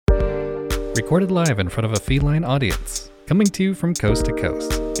Recorded live in front of a feline audience. Coming to you from coast to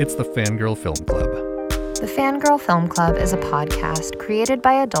coast. It's the Fangirl Film Club. The Fangirl Film Club is a podcast created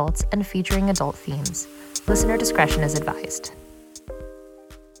by adults and featuring adult themes. Listener discretion is advised.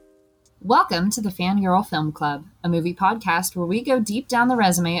 Welcome to the Fangirl Film Club, a movie podcast where we go deep down the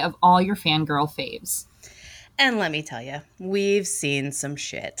resume of all your fangirl faves. And let me tell you, we've seen some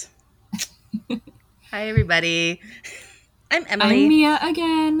shit. Hi, everybody. I'm Emily. I'm Mia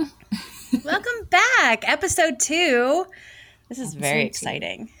again. Welcome back. Episode 2. This is very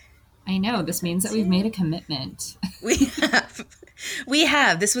exciting. I know. This means that we've made a commitment. We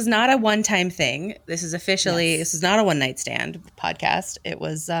have. This was not a one-time thing. This is officially, This is not a one-night stand podcast. It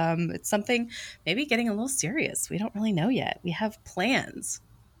was, it's something maybe getting a little serious. We don't really know yet. We have plans.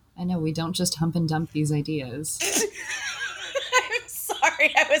 I know. We don't just hump and dump these ideas. I'm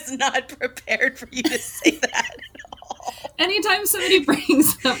sorry. I was not prepared for you to say that at all. Anytime somebody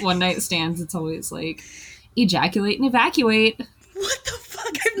brings up one-night stands, it's always like, ejaculate and evacuate. What the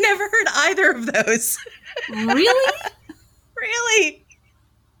fuck? I've never heard either of those. Really? Really?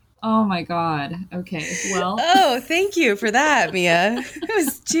 Oh my god. Okay, well. Oh, thank you for that, Mia. It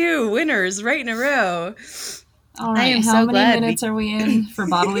was 2 winners right in a row. All right, how many minutes are we in for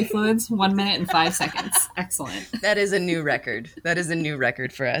bodily fluids? 1 minute and 5 seconds. Excellent. That is a new record. That is a new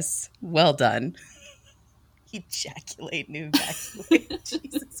record for us. Well done. Ejaculate and evacuate.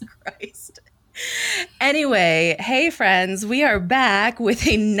 Jesus Christ. Anyway, hey friends, we are back with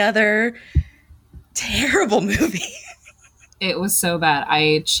another terrible movie. It was so bad.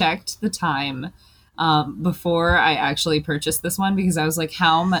 I checked the time before I actually purchased this one because I was like,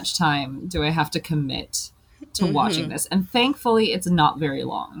 how much time do I have to commit to watching this? And thankfully, it's not very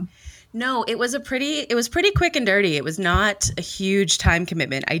long. No, it was pretty quick and dirty. It was not a huge time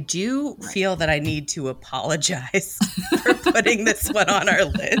commitment. I do feel that I need to apologize for putting this one on our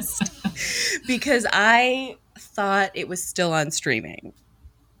list because I thought it was still on streaming.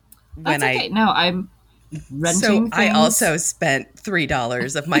 That's okay. No, I'm renting things. I also spent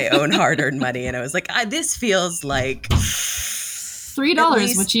 $3 of my own hard-earned money, and I was like, this feels like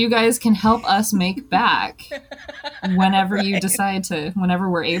 $3, which you guys can help us make back whenever you decide to, whenever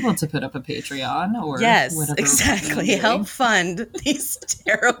we're able to put up a Patreon or whatever. Exactly. Help fund these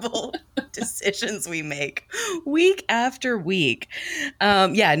terrible decisions we make week after week.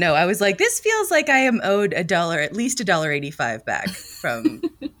 I was like, this feels like I am owed at least $1.85 back from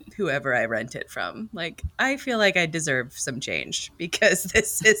whoever I rent it from. Like, I feel like I deserve some change because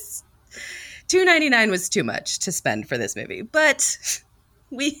this is $2.99 was too much to spend for this movie, but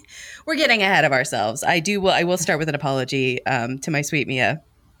we're getting ahead of ourselves. I will start with an apology to my sweet Mia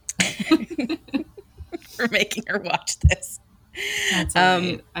for making her watch this. That's all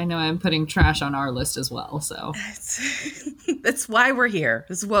right. I know I'm putting trash on our list as well, so that's why we're here.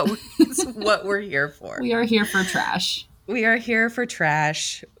 This is what we're here for. We are here for trash. We are here for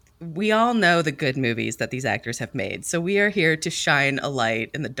trash. We all know the good movies that these actors have made. So we are here to shine a light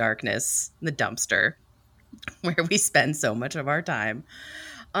in the darkness, in the dumpster, where we spend so much of our time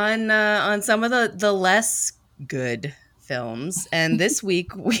on some of the less good films. And this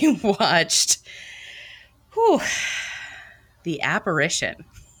week we watched The Apparition.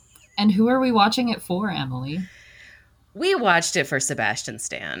 And who are we watching it for, Emily? We watched it for Sebastian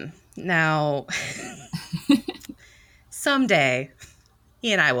Stan. Now, someday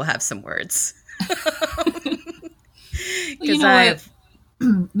he and I will have some words.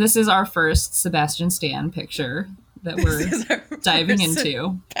 This is our first Sebastian Stan picture that we're diving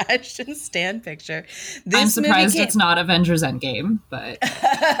into. Sebastian Stan picture. I'm surprised it's not Avengers Endgame, but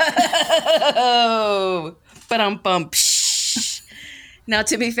Now,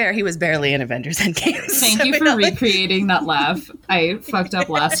 to be fair, he was barely in Avengers Endgame. Thank you for recreating that laugh. I fucked up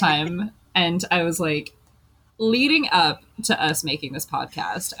last time, and I was like, leading up to us making this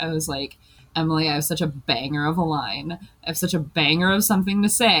podcast, I was like, Emily, I have such a banger of a line. I have such a banger of something to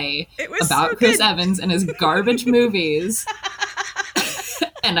say about Chris Evans and his garbage movies.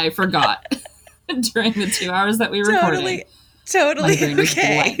 And I forgot during the 2 hours that we recorded. Totally. My brain was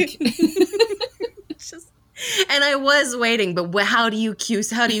blank. And I was waiting, but how do you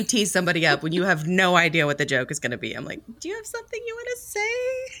tease somebody up when you have no idea what the joke is going to be? I'm like, do you have something you want to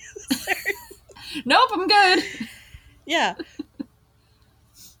say? Nope, I'm good. Yeah.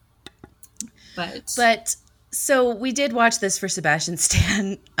 But so we did watch this for Sebastian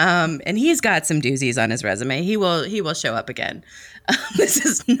Stan, and he's got some doozies on his resume. He will show up again. This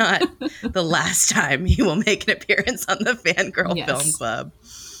is not the last time he will make an appearance on the Fangirl Film Club.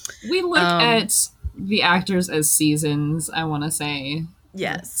 We look at the actors as seasons, I want to say.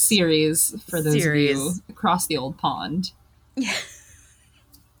 Yes. Series, for those of you across the old pond. Yeah.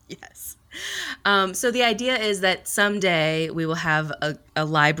 Yes. So the idea is that someday we will have a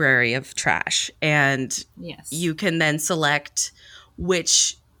library of trash, and you can then select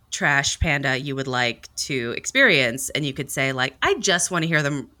which trash panda you would like to experience. And you could say, like, I just want to hear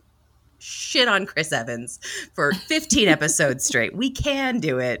them shit on Chris Evans for 15 episodes straight. We can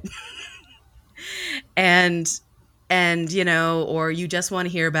do it. And you know, or you just want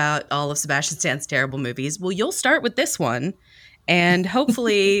to hear about all of Sebastian Stan's terrible movies. Well, you'll start with this one and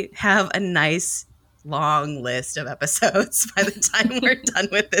hopefully have a nice long list of episodes by the time we're done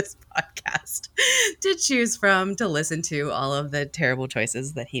with this podcast to choose from, to listen to all of the terrible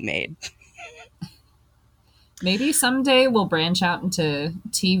choices that he made. Maybe someday we'll branch out into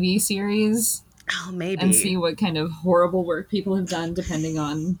TV series. Oh, maybe. And see what kind of horrible work people have done, depending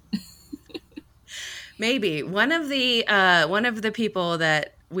on. Maybe one of the people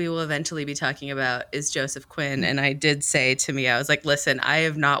that we will eventually be talking about is Joseph Quinn. And I did say to me, I was like, listen, I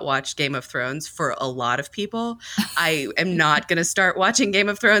have not watched Game of Thrones for a lot of people. I am not going to start watching Game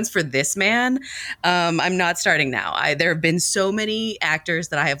of Thrones for this man. I'm not starting now. There have been so many actors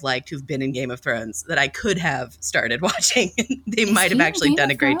that I have liked who've been in Game of Thrones that I could have started watching. They might have actually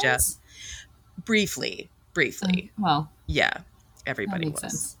done a great job. Briefly. Well, yeah, everybody was.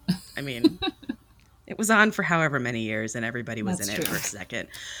 Sense. I mean, it was on for however many years, and everybody was in it for a second.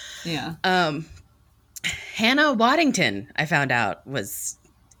 Yeah. Hannah Waddington, I found out, was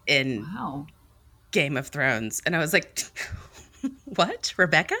in Game of Thrones, and I was like, "What?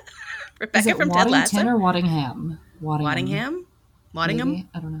 Rebecca? Rebecca from Ted Lasso? Waddington or Waddingham? Waddingham? Waddingham? Maybe?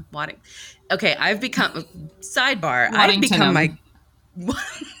 I don't know. Okay, I've become sidebar. I've become my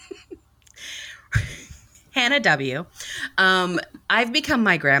Hannah W. I've become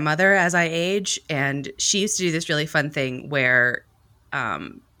my grandmother as I age, and she used to do this really fun thing where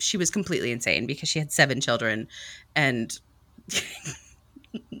she was completely insane because she had 7 children and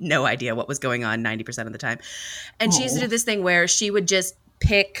no idea what was going on 90% of the time. And she used to do this thing where she would just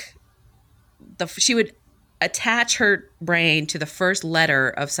pick she would attach her brain to the first letter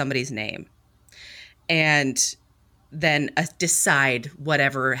of somebody's name and then decide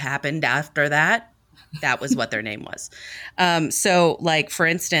whatever happened after that. That was what their name was. So, like, for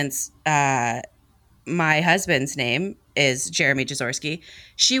instance, my husband's name is Jeremy Jaworski.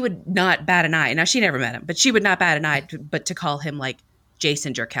 She would not bat an eye. Now, she never met him, but she would not bat an eye but to call him, like,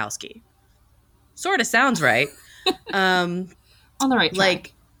 Jason Jerkowski. Sort of sounds right. On the right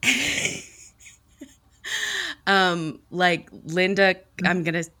track. Like Linda, I'm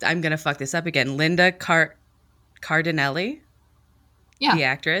gonna fuck this up again. Linda Cardinelli? Yeah. The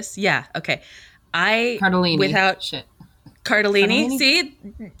actress? Yeah, okay. Cardellini. Without shit. Cardellini? See,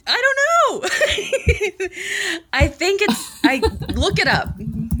 I don't know. I think I look it up.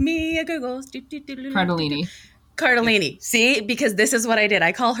 Mia Googles. Cardellini. See, because this is what I did.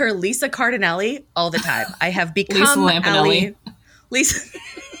 I call her Lisa Cardinelli all the time. I have become Lisa Lampanelli. Lisa.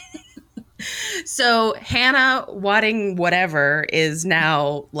 So Hannah Wadding whatever is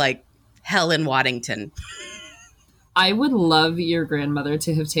now like Helen Waddington. I would love your grandmother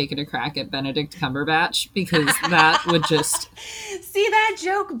to have taken a crack at Benedict Cumberbatch, because that would just... See, that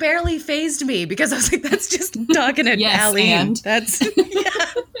joke barely fazed me because I was like, that's just talking to Aline. That's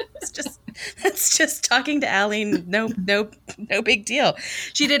just talking to Aline. No big deal.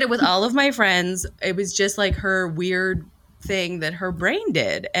 She did it with all of my friends. It was just like her weird thing that her brain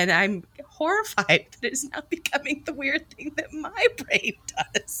did. And I'm horrified that it is now becoming the weird thing that my brain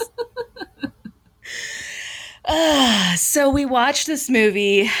does. So we watched this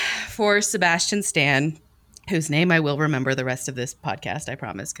movie for Sebastian Stan, whose name I will remember the rest of this podcast, I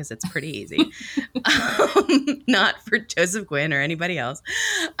promise, because it's pretty easy. Not for Joseph Quinn or anybody else.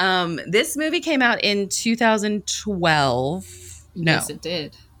 This movie came out in 2012. No. Yes, it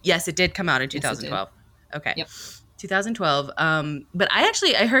did. Yes, it did come out in 2012. Yes, okay. Yep. 2012. But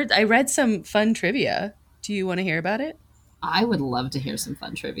I read some fun trivia. Do you want to hear about it? I would love to hear some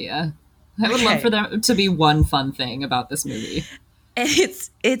fun trivia. I would love for there to be one fun thing about this movie. And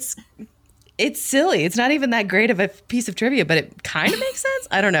it's silly. It's not even that great of a piece of trivia, but it kind of makes sense.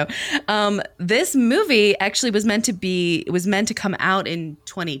 I don't know. This movie actually was meant to come out in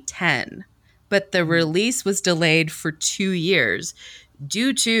 2010, but the release was delayed for 2 years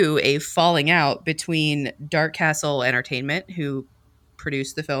due to a falling out between Dark Castle Entertainment, who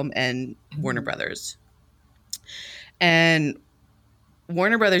produced the film, and Warner Brothers. And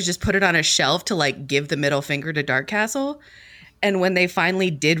Warner Brothers just put it on a shelf to like give the middle finger to Dark Castle. And when they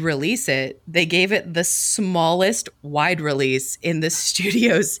finally did release it, they gave it the smallest wide release in the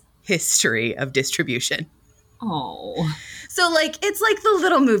studio's history of distribution. Oh. So like, it's like the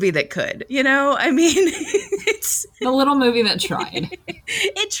little movie that could, you know? I mean, It's the little movie that tried.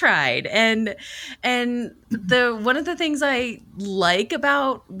 It tried. And the one of the things I like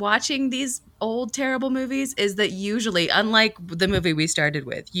about watching these old terrible movies is that usually, unlike the movie we started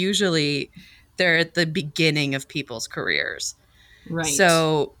with, usually they're at the beginning of people's careers. Right.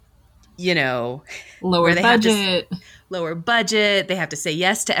 So, you know, lower budget. Lower budget. They have to say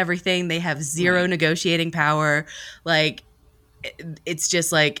yes to everything. They have zero negotiating power. Like, it's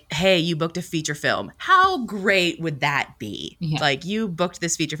just like, hey, you booked a feature film. How great would that be? Yeah. Like, you booked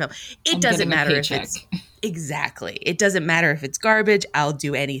this feature film. It doesn't matter if it's exactly. It doesn't matter if it's garbage. I'll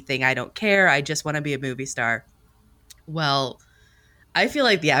do anything. I don't care. I just want to be a movie star. Well, I feel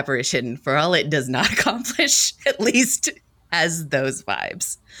like The Apparition, for all it does not accomplish, at least has those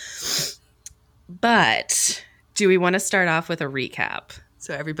vibes. But do we want to start off with a recap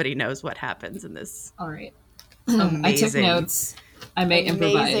so everybody knows what happens in this? All right. I took notes. I may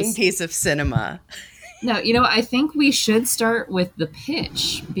improvise. Amazing piece of cinema. No, I think we should start with the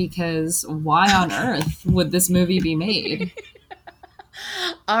pitch, because why on earth would this movie be made?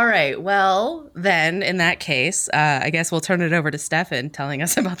 All right. Well, then, in that case, I guess we'll turn it over to Stefan telling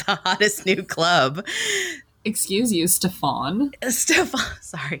us about the hottest new club. Excuse you, Stefan.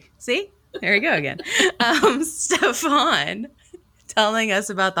 Sorry. See? There you go again. Stefan telling us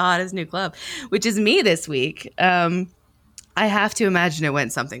about the hottest new club, which is me this week. I have to imagine it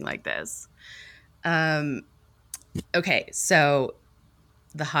went something like this. Okay, so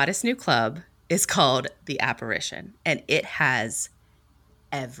the hottest new club is called The Apparition, and it has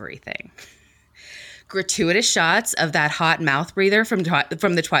everything. Gratuitous shots of that hot mouth breather from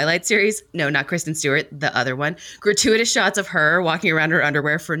the Twilight series. No, not Kristen Stewart, the other one. Gratuitous shots of her walking around her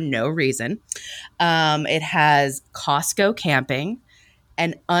underwear for no reason. It has Costco camping,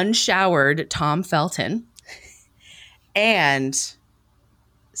 an unshowered Tom Felton, and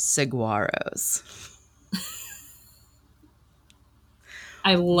saguaros.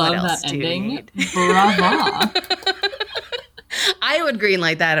 I love that ending. Brava. I would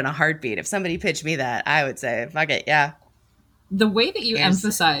greenlight that in a heartbeat. If somebody pitched me that, I would say, fuck it, yeah. The way that you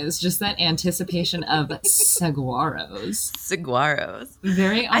emphasize just that anticipation of saguaros. Saguaros.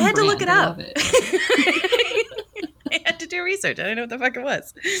 Very on I had brand. To look it I up. love it. I had to do research. I didn't know what the fuck it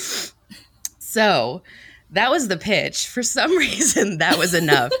was. So that was the pitch. For some reason, that was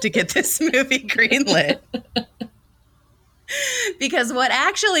enough to get this movie greenlit. Because what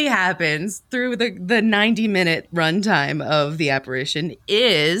actually happens through the 90-minute runtime of The Apparition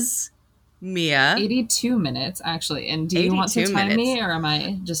is, Mia. 82 minutes, actually. And do you want to time me, or am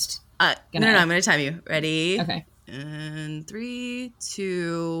I just No, I'm going to time you. Ready? Okay. And 3,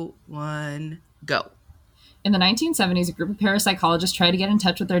 2, 1, go. In the 1970s, a group of parapsychologists try to get in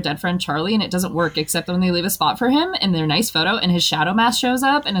touch with their dead friend Charlie, and it doesn't work, except when they leave a spot for him in their nice photo, and his shadow mask shows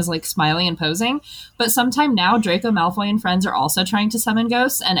up and is like smiling and posing. But sometime now, Draco Malfoy and friends are also trying to summon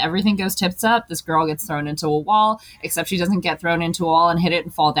ghosts, and everything goes tits up. This girl gets thrown into a wall, except she doesn't get thrown into a wall and hit it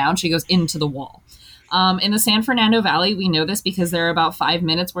and fall down. She goes into the wall. In the San Fernando Valley, we know this because there are about 5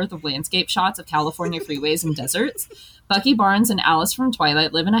 minutes worth of landscape shots of California freeways and deserts. Bucky Barnes and Alice from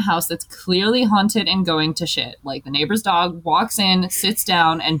Twilight live in a house that's clearly haunted and going to shit. Like, the neighbor's dog walks in, sits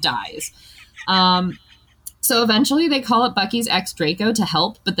down, and dies. So eventually they call up Bucky's ex Draco to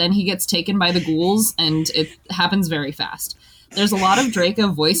help, but then he gets taken by the ghouls, and it happens very fast. There's a lot of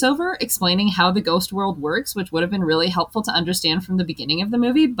Draco voiceover explaining how the ghost world works, which would have been really helpful to understand from the beginning of the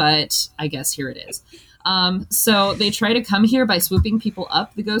movie, but I guess here it is. So they try to come here by swooping people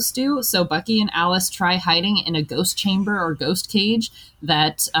up, the ghosts do. So Bucky and Alice try hiding in a ghost chamber or ghost cage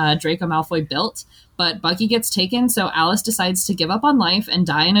that Draco Malfoy built. But Bucky gets taken, so Alice decides to give up on life and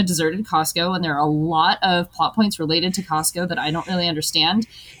die in a deserted Costco. And there are a lot of plot points related to Costco that I don't really understand.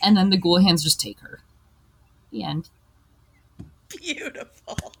 And then the ghoul hands just take her. The end.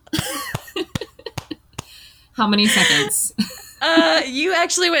 Beautiful. How many seconds? You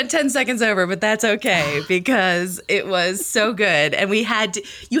actually went 10 seconds over, but that's okay because it was so good. And you had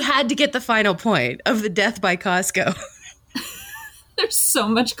to get the final point of the death by Costco. There's so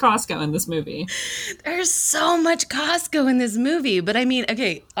much Costco in this movie. There's so much Costco in this movie. But I mean,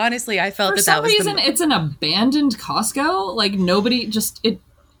 okay, honestly, I felt For some reason, it's an abandoned Costco. Like, nobody just...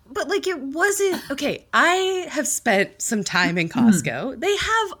 But, like, it wasn't... Okay, I have spent some time in Costco. They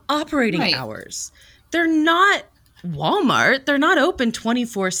have operating hours. They're not Walmart. They're not open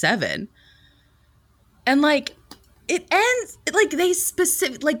 24/7. And, like, it ends... Like, they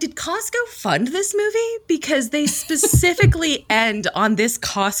specific... Like, did Costco fund this movie? Because they specifically end on this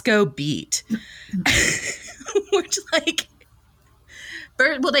Costco beat. Which, like...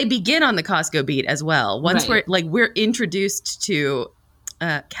 Well, they begin on the Costco beat as well. Once we're introduced to...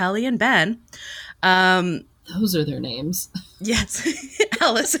 Kelly and Ben, Those are their names. Yes,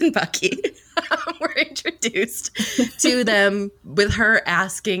 Alice and Bucky were introduced to them with her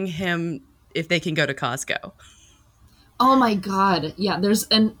asking him if they can go to Costco. Oh my God. Yeah, there's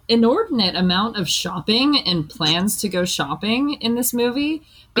an inordinate amount of shopping and plans to go shopping in this movie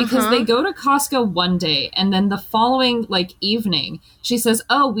because they go to Costco one day and then the following like evening, she says,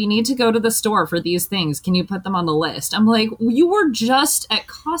 "Oh, we need to go to the store for these things. Can you put them on the list?" I'm like, you were just at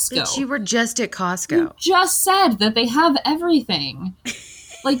Costco. But you were just at Costco. You just said that they have everything.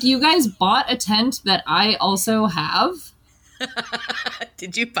 Like, you guys bought a tent that I also have?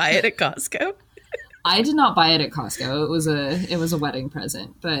 Did you buy it at Costco? I did not buy it at Costco. It was a wedding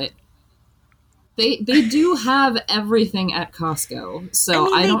present, but they do have everything at Costco.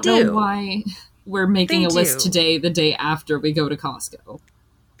 So I don't know why we're making a list today, the day after we go to Costco.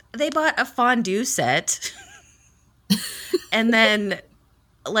 They bought a fondue set, and then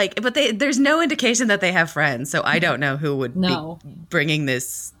but there's no indication that they have friends. So I don't know who would be bringing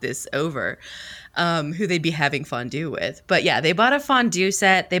this over. Who they'd be having fondue with. But yeah, they bought a fondue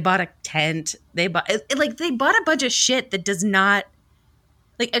set. They bought a tent. They bought a bunch of shit that does not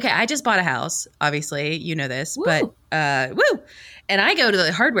okay, I just bought a house, obviously, you know this, woo. But and I go to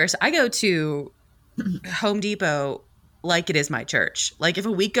the hardware. So I go to Home Depot like it is my church. Like if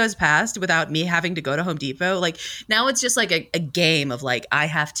a week goes past without me having to go to Home Depot, like now it's just like a game of like I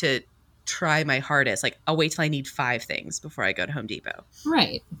have to try my hardest. Like I'll wait till I need 5 things before I go to Home Depot.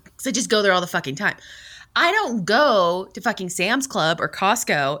 Right. Because I just go there all the fucking time. I don't go to fucking Sam's Club or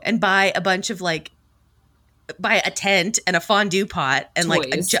Costco and buy a bunch of buy a tent and a fondue pot and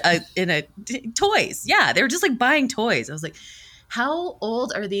toys. Toys. Yeah, they were just like buying toys. I was like, how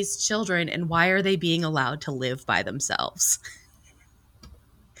old are these children and why are they being allowed to live by themselves?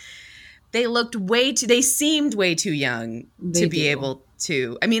 They seemed way too young to be able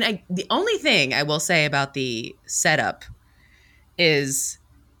to. I mean, the only thing I will say about the setup is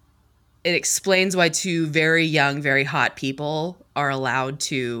it explains why 2 very young, very hot people are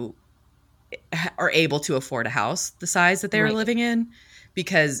able to afford a house the size that they were living in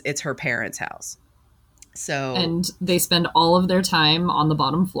because it's her parents' house. So, and they spend all of their time on the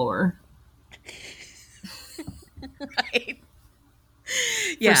bottom floor. Right.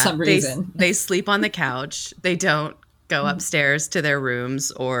 Yeah, for some reason. They sleep on the couch. They don't go upstairs to their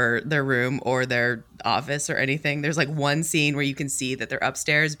rooms or their room or their office or anything. There's like one scene where you can see that they're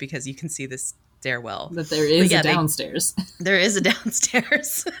upstairs because you can see the stairwell. That there is a downstairs. There is a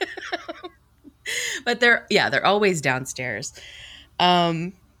downstairs. But they're always downstairs.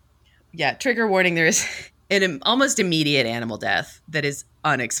 Trigger warning, there's an almost immediate animal death that is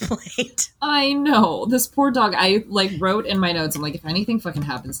unexplained. I know. This poor dog, I wrote in my notes, I'm like, if anything fucking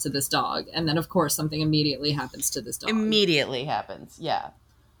happens to this dog, and then of course something immediately happens to this dog. Immediately happens, yeah.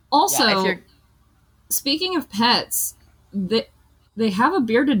 Also, speaking of pets, they have a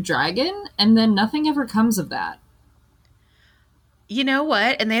bearded dragon, and then nothing ever comes of that. You know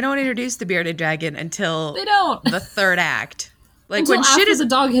what? And they don't introduce the bearded dragon until they don't. The 3rd act. Until when after the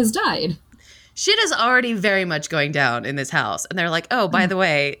dog has died. Shit is already very much going down in this house. And they're like, oh, by the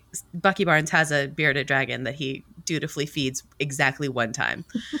way, Bucky Barnes has a bearded dragon that he dutifully feeds exactly one time.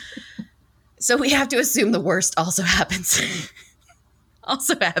 So we have to assume the worst also happens.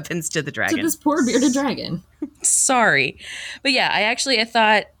 Also happens to the dragon. To this poor bearded dragon. Sorry. But yeah, I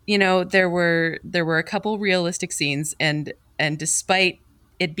thought, there were a couple realistic scenes and despite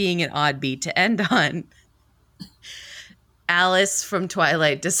it being an odd beat to end on, Alice from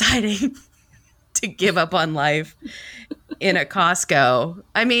Twilight deciding to give up on life in a Costco.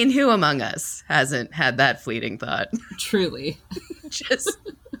 I mean, who among us hasn't had that fleeting thought? Truly.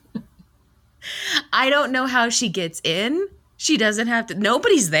 I don't know how she gets in. She doesn't have to.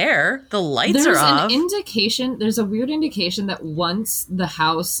 Nobody's there. The lights are off. There's a weird indication that once the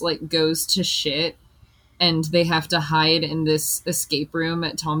house goes to shit and they have to hide in this escape room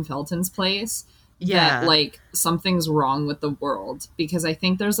at Tom Felton's place, that something's wrong with the world, because I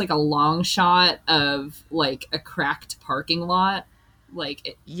think there's a long shot of a cracked parking lot. The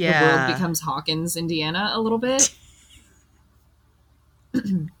world becomes Hawkins, Indiana a little bit. So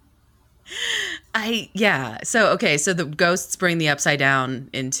the ghosts bring the Upside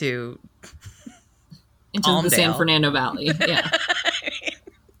Down into the San Fernando Valley. Yeah.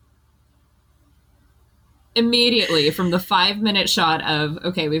 Immediately from the 5-minute shot of,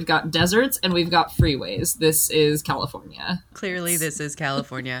 okay, we've got deserts and we've got freeways. This is California. Clearly this is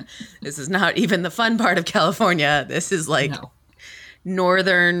California. This is not even the fun part of California. This is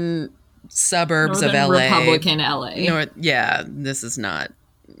northern suburbs of LA. Republican LA. This is not.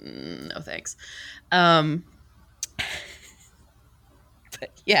 No thanks. But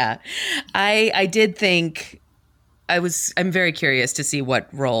yeah, I did think I'm very curious to see what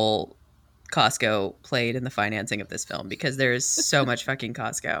role Costco played in the financing of this film, because there's so much fucking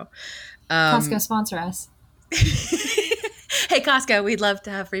Costco. Costco, sponsor us. Hey, Costco, we'd love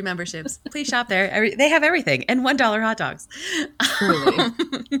to have free memberships. Please shop there. They have everything. And $1 hot dogs. Truly.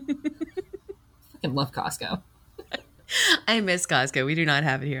 Fucking love Costco. I miss Costco. We do not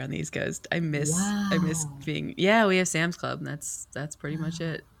have it here on the East Coast. I miss being, we have Sam's Club. And that's pretty much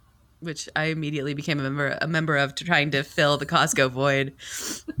it. Which I immediately became a member of, trying to fill the Costco void.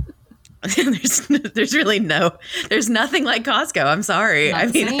 There's nothing like Costco. I'm sorry.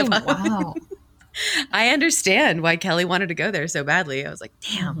 Wow. I understand why Kelly wanted to go there so badly. I was like,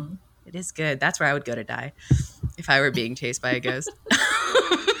 damn, It is good. That's where I would go to die if I were being chased by a ghost.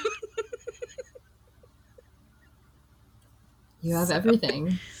 You have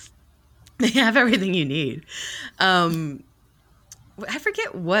everything. They have everything you need. I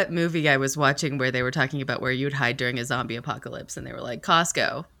forget what movie I was watching where they were talking about where you'd hide during a zombie apocalypse, and they were like,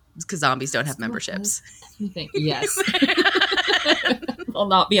 Costco, because zombies don't have memberships. Yes. Will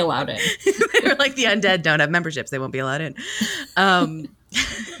not be allowed in. They were like, the undead don't have memberships. They won't be allowed in.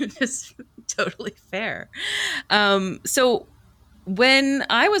 Just totally fair. So when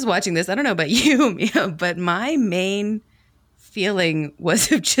I was watching this, I don't know about you, but my main feeling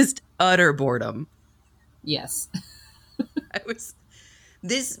was of just utter boredom. Yes.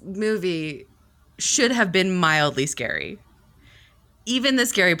 This movie should have been mildly scary. Even the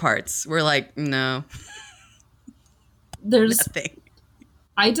scary parts were like, no. There's nothing.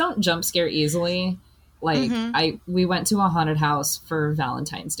 I don't jump scare easily. Like we went to a haunted house for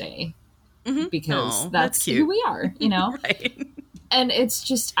Valentine's Day because that's who we are, you know? Right. And it's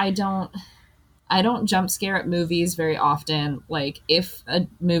just, I don't jump scare at movies very often. Like, if a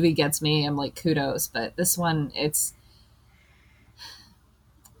movie gets me, I'm like, kudos. But this one, it's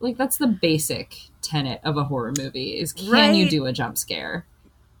like, that's the basic tenet of a horror movie is, can you do a jump scare?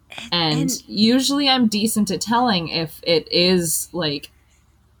 And usually I'm decent at telling if it is like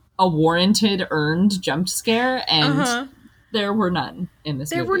a warranted, earned jump scare. And there were none in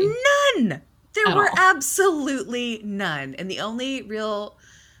this movie. There were none. There were absolutely none. And the only real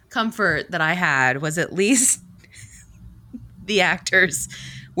comfort that I had was at least the actors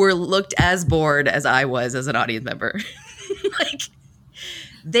were looked as bored as I was as an audience member. Like,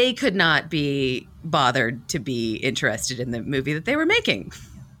 they could not be bothered to be interested in the movie that they were making.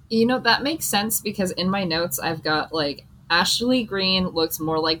 You know, that makes sense because in my notes I've got like, Ashley Greene looks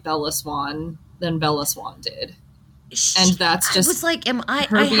more like Bella Swan than Bella Swan did. And that's just, I was like, I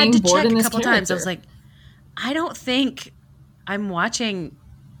had to check a couple times. I was like, I don't think I'm watching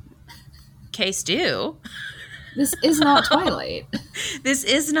K-Stew. This is not Twilight. This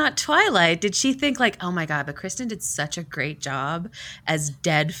is not Twilight. Did she think like, oh my God, but Kristen did such a great job as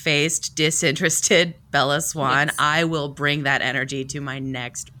dead-faced, disinterested Bella Swan. Yes. I will bring that energy to my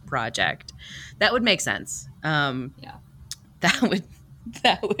next project. That would make sense. Yeah. That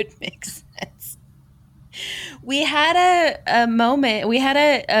would make sense. We had a moment. We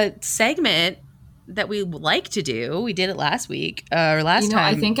had a segment that we like to do. We did it last week or last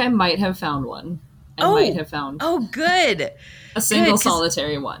time. I think I might have found one. Might have found. Oh, good. A single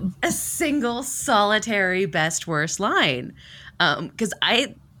solitary one. A single solitary best worst line. Because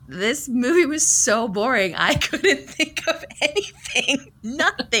this movie was so boring. I couldn't think of anything.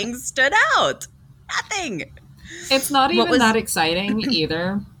 Nothing stood out. Nothing. It's not even that exciting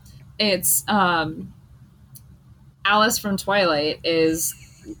either. It's Alice from Twilight is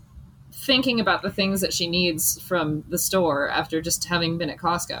thinking about the things that she needs from the store after just having been at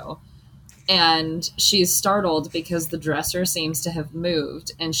Costco. And she's startled because the dresser seems to have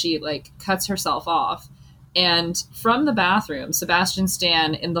moved, and she like cuts herself off. And from the bathroom, Sebastian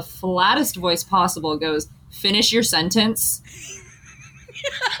Stan, in the flattest voice possible, goes, "Finish your sentence."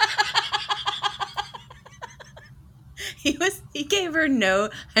 He gave her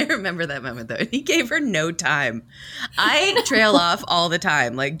I remember that moment though. He gave her no time. I trail off all the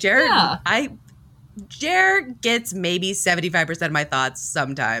time. Like Jared gets maybe 75% of my thoughts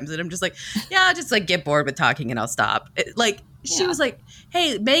sometimes. And I'm just like, I'll just like get bored with talking and I'll stop. She was like,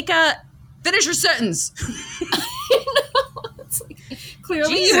 hey, finish your sentence. It's like,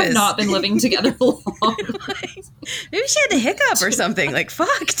 clearly you have not been living together long. Maybe she had a hiccup or something. Like,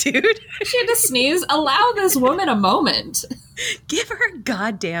 fuck, dude. She had to sneeze. Allow this woman a moment. Give her a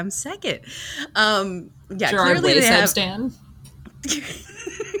goddamn second. Gerard clearly they have... Stan.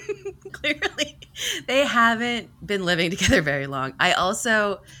 Clearly, they haven't been living together very long. I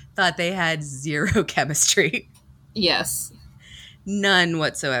also thought they had zero chemistry. Yes. None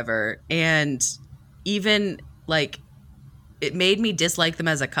whatsoever. And even, like, it made me dislike them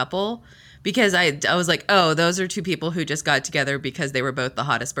as a couple because I was like, oh, those are two people who just got together because they were both the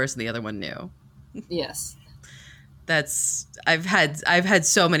hottest person the other one knew. Yes. I've had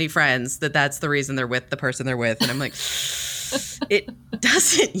so many friends that's the reason they're with the person they're with, and I'm like, it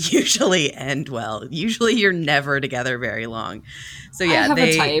doesn't usually end well. Usually you're never together very long. So yeah, I have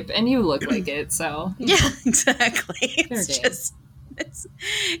a type, and you look like it, so yeah, exactly.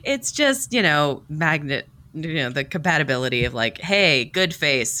 It's just magnet. The compatibility of like, hey, good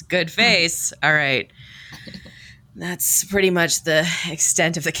face. All right. That's pretty much the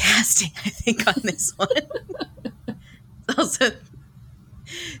extent of the casting, I think, on this one. Also,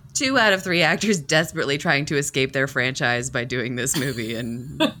 2 out of 3 actors desperately trying to escape their franchise by doing this movie.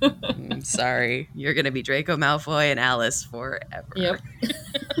 And sorry, you're going to be Draco Malfoy and Alice forever. Yep.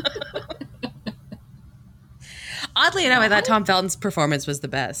 Oddly enough, I thought Tom Felton's performance was the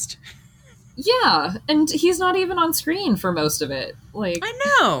best. Yeah, and he's not even on screen for most of it. Like, I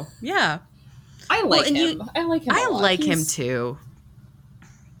know. Yeah. I like him. I like him. I like him too.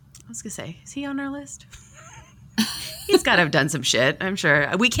 I was gonna say, is he on our list? He's got to have done some shit, I'm sure.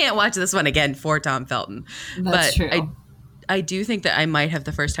 We can't watch this one again for Tom Felton. That's true. I do think that I might have,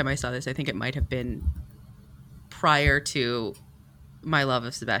 the first time I saw this, I think it might have been prior to my love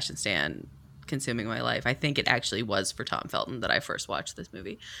of Sebastian Stan consuming my life. I think it actually was for Tom Felton that I first watched this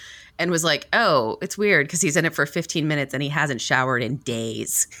movie and was like, oh, it's weird because he's in it for 15 minutes and he hasn't showered in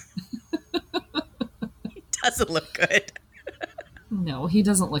days. He doesn't look good. No, he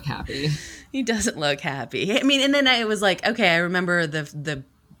doesn't look happy. He doesn't look happy. I mean, and then I was like, okay, I remember the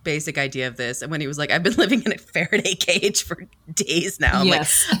basic idea of this. And when he was like, I've been living in a Faraday cage for days now. I'm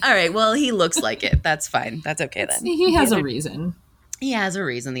yes. like, all right, well, he looks like it. That's fine. That's okay then. He has a reason. He has a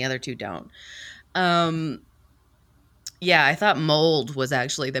reason. The other two don't. Yeah, I thought Mold was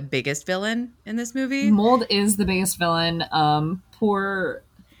actually the biggest villain in this movie. Mold is the biggest villain. Poor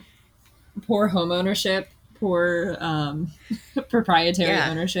home ownership. Poor proprietary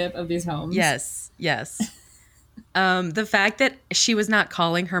ownership of these homes. Yes. The fact that she was not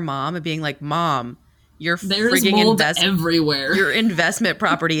calling her mom and being like, Mom, there's mold everywhere. Your investment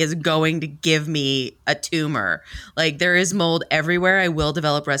property is going to give me a tumor. Like, there is mold everywhere. I will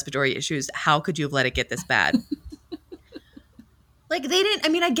develop respiratory issues. How could you have let it get this bad? Like, they didn't. I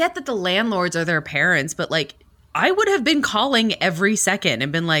mean, I get that the landlords are their parents, but like, I would have been calling every second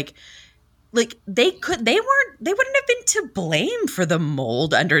and been like they wouldn't have been to blame for the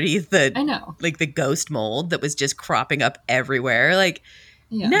mold underneath the ghost mold that was just cropping up everywhere. Like,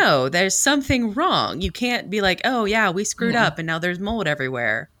 no, there's something wrong. You can't be like, oh yeah, we screwed up and now there's mold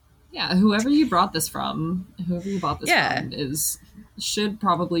everywhere. Yeah, whoever you bought this from should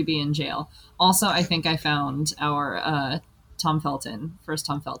probably be in jail. Also, I think I found our first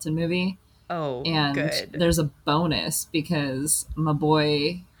Tom Felton movie. Oh, and good. There's a bonus because my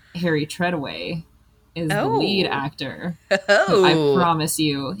boy Harry Treadaway is the lead actor. Oh. I promise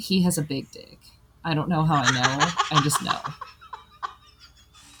you, he has a big dick. I don't know how I know. I just know.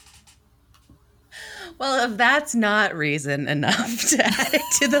 Well, if that's not reason enough to add it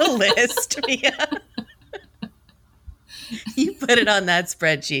to the list, Mia, you put it on that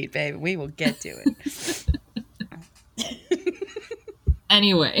spreadsheet, babe. We will get to it.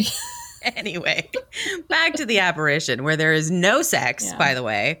 Anyway, back to the Apparition, where there is no sex, by the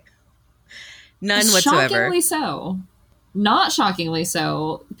way. None whatsoever. Shockingly so. Not shockingly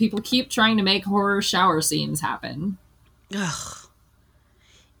so. People keep trying to make horror shower scenes happen. Ugh.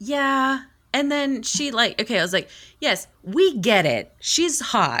 Yeah. And then she I was like, yes, we get it. She's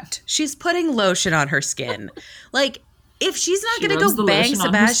hot. She's putting lotion on her skin. Like, if she's not going to go bang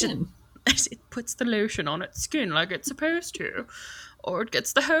Sebastian, it puts the lotion on its skin like it's supposed to. Or it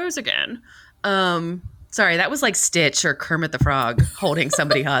gets the hose again. Sorry, that was like Stitch or Kermit the Frog holding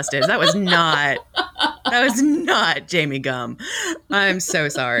somebody hostage. That was not Jamie Gum. I'm so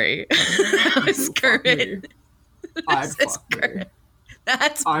sorry. That was Kermit.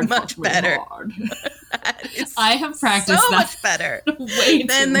 That's much better. I have practiced so much better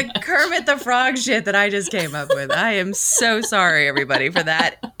than the Kermit the Frog shit that I just came up with. I am so sorry, everybody, for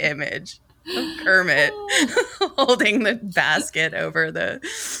that image of Kermit holding the basket over the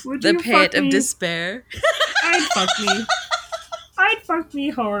pit of despair. I'd fuck me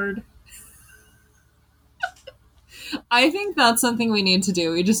hard. I think that's something we need to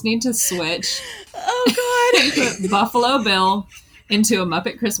do. We just need to switch. Oh, God. And put Buffalo Bill into A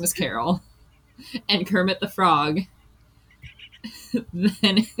Muppet Christmas Carol and Kermit the Frog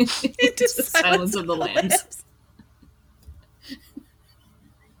then into Silence of the Lambs.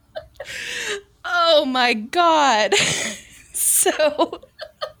 Oh my God. So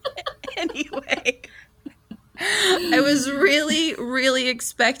anyway, I was really, really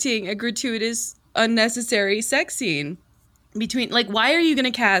expecting a gratuitous, unnecessary sex scene between, like, why are you going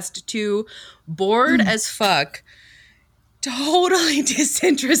to cast two bored as fuck, totally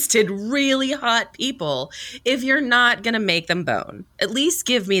disinterested, really hot people if you're not going to make them bone? At least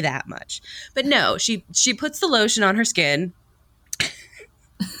give me that much. But no, she puts the lotion on her skin,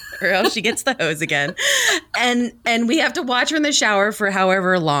 or else she gets the hose again. And we have to watch her in the shower for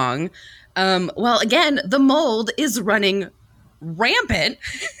however long. Well, again, the mold is running rampant.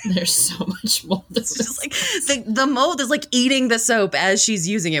 There's so much mold. It's just like the mold is like eating the soap as she's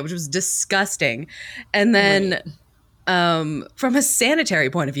using it, which was disgusting. And then from a sanitary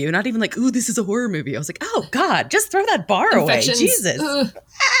point of view, not even like, ooh, this is a horror movie. I was like, oh God, just throw that bar away. Jesus.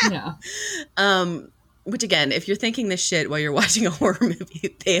 Yeah. Which again, if you're thinking this shit while you're watching a horror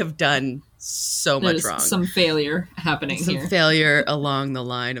movie, they have done so much wrong. Some failure happening here. Some failure along the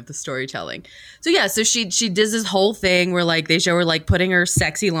line of the storytelling. So yeah, so she does this whole thing where like they show her like putting her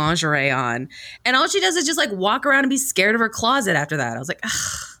sexy lingerie on, and all she does is just like walk around and be scared of her closet after that. I was like,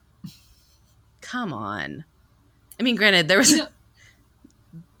 ugh, come on. I mean, granted, there was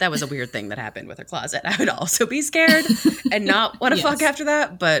that was a weird thing that happened with her closet. I would also be scared and not want to fuck after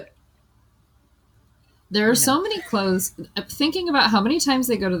that, but there are so many clothes. Thinking about how many times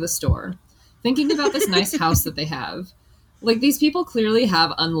they go to the store, thinking about this nice house that they have. Like, these people clearly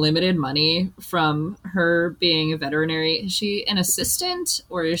have unlimited money from her being a veterinary. Is she an assistant,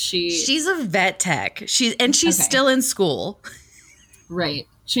 or is she... She's a vet tech. She's still in school. Right.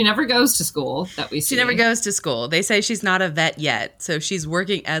 She never goes to school, that we see. She never goes to school. They say she's not a vet yet. So she's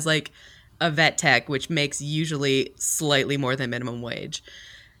working as, like, a vet tech, which makes usually slightly more than minimum wage.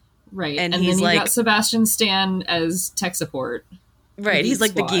 Right. And then you got Sebastian Stan as tech support. Right. He's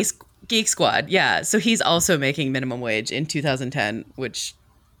like the Geek Squad. Yeah. So he's also making minimum wage in 2010, which,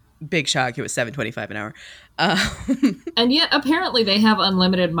 big shock, it was $7.25 an hour. And yet apparently they have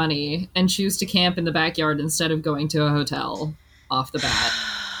unlimited money and choose to camp in the backyard instead of going to a hotel off the bat.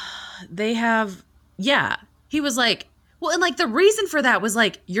 They have, yeah. He was like, well, and like the reason for that was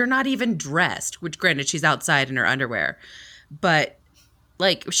like, you're not even dressed, which granted she's outside in her underwear, but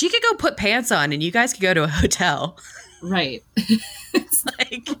like, she could go put pants on and you guys could go to a hotel. Right. It's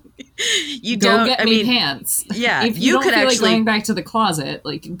like, you go don't get me pants. Yeah. If you don't feel like going back to the closet,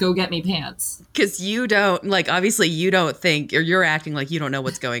 like, go get me pants. Because you don't, like, obviously you don't think, or you're acting like you don't know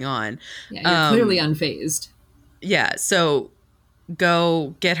what's going on. Yeah, you're clearly unfazed. Yeah. So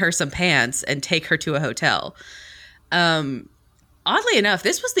go get her some pants and take her to a hotel. Oddly enough,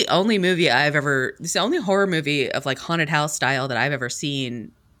 this was the only horror movie of like haunted house style that I've ever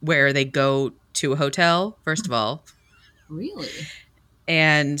seen where they go to a hotel, first of all. Really?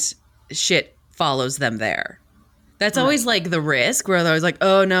 And shit follows them there. That's always like the risk where they're always like,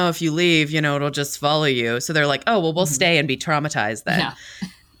 oh no, if you leave, it'll just follow you. So they're like, oh, well, we'll stay and be traumatized then. Yeah.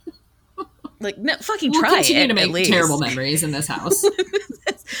 Like, no, fucking try it. We'll continue to make terrible memories in this house.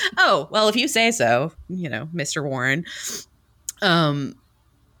 Oh, well, if you say so, Mr. Warren.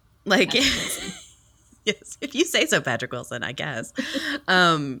 Like, yes, if you say so, Patrick Wilson, I guess.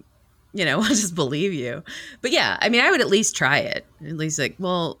 I'll just believe you. But yeah, I mean, I would at least try it. At least like,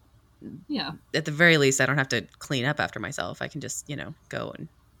 well, yeah. At the very least, I don't have to clean up after myself. I can just, go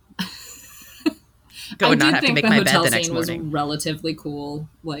and not have to make my bed the next morning. Was relatively cool.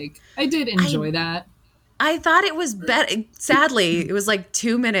 Like, I did enjoy that. I thought it was better. Sadly, it was like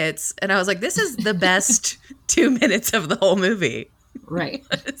 2 minutes, and I was like, "This is the best 2 minutes of the whole movie." Right.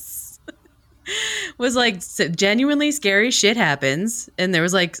 Was like genuinely scary shit happens, and there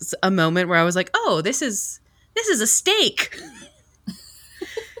was like a moment where I was like, "Oh, this is a steak.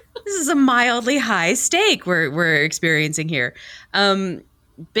 This is a mildly high steak we're experiencing here."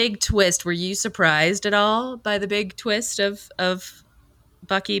 Big twist. Were you surprised at all by the big twist of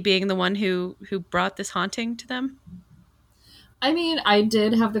Bucky being the one who brought this haunting to them? I mean, I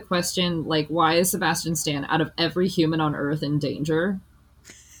did have the question, like, why is Sebastian Stan, out of every human on Earth, in danger?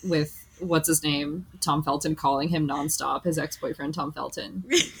 With, what's his name? Tom Felton calling him nonstop, his ex-boyfriend Tom Felton.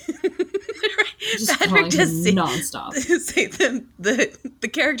 Just calling him nonstop. The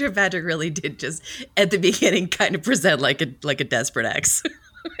character of Patrick really did just, at the beginning, kind of present like a desperate ex.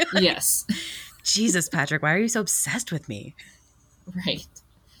 Yes. Jesus, Patrick, why are you so obsessed with me? Right.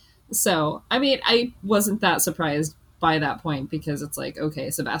 So, I mean, I wasn't that surprised by that point because it's like, okay,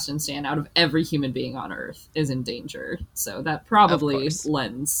 Sebastian Stan, out of every human being on Earth, is in danger. So that probably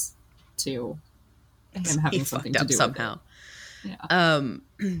lends to him having something to do somehow. With it. Yeah.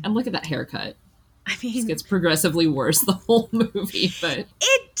 And look at that haircut. I mean, it gets progressively worse the whole movie, but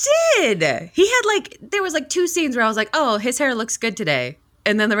it did. He had there was 2 scenes where I was like, oh, his hair looks good today.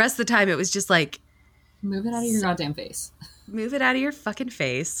 And then the rest of the time it was just like, Move it out of your goddamn face. Move it out of your fucking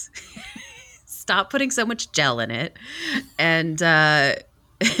face. Stop putting so much gel in it. And to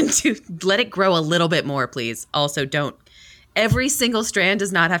let it grow a little bit more, please. Also, don't. Every single strand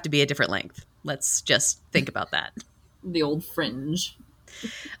does not have to be a different length. Let's just think about that. The old fringe.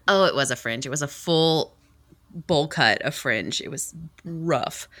 Oh, it was a fringe. It was a full bowl cut of fringe. It was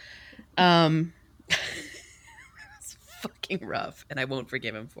rough. It's fucking rough, and I won't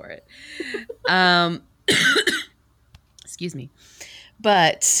forgive him for it. Excuse me.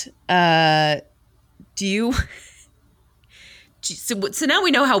 But do you? So now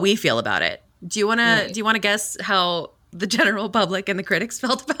we know how we feel about it. Do you want Right. to guess how the general public and the critics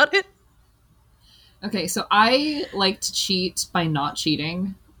felt about it? Okay, so I like to cheat by not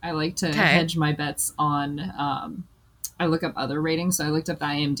cheating. I like to hedge my bets on, I look up other ratings, so I looked up the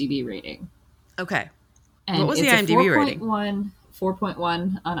IMDb rating. Okay. And What was the it's IMDb a rating?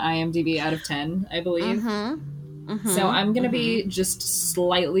 4.1 on IMDb out of 10, I believe. So I'm going to be just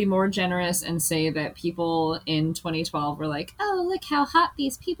slightly more generous and say that people in 2012 were like, oh, look how hot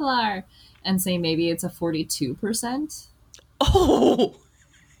these people are. And say maybe it's a 42%. Oh,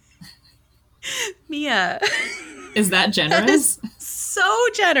 Mia. Is that generous? So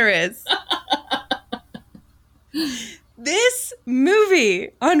generous. This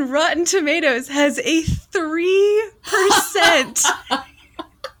movie on Rotten Tomatoes has a 3%.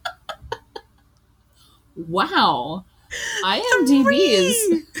 Wow. IMDb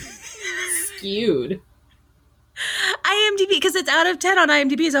is skewed. IMDb, because it's out of 10 on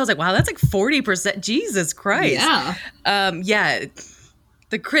IMDb. So I was like, wow, that's like 40%. Jesus Christ. Yeah. Yeah.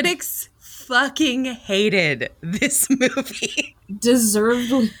 The critics fucking hated this movie.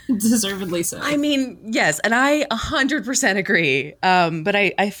 Deservedly so. I mean, yes, and I 100% agree. But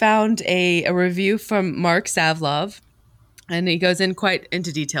I found a review from Mark Savlov, and he goes in quite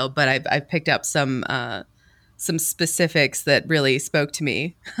into detail, but I picked up some specifics that really spoke to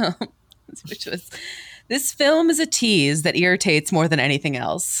me, which was, this film is a tease that irritates more than anything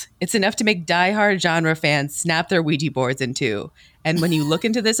else. It's enough to make diehard genre fans snap their Ouija boards in two. And when you look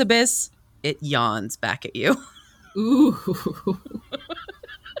into this abyss, it yawns back at you. Ooh.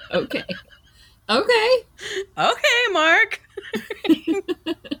 Okay. Okay, Mark.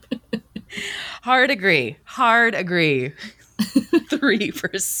 Hard agree.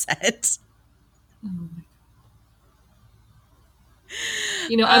 3%.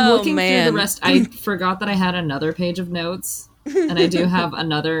 You know, I'm looking through man. the rest. I forgot that I had another page of notes, and I do have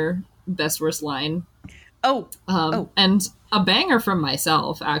another best worst line. And a banger from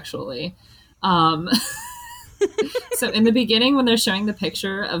myself, actually. So in the beginning, when they're showing the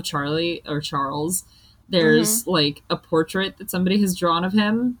picture of Charlie or Charles, there's like a portrait that somebody has drawn of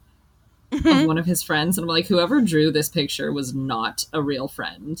him, of one of his friends, and I'm like, whoever drew this picture was not a real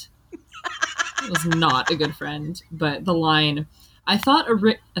friend. It was not a good friend. But the line, I thought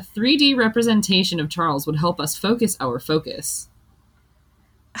a 3D representation of Charles would help us focus our focus.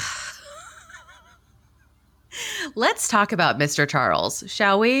 Let's talk about Mr. Charles,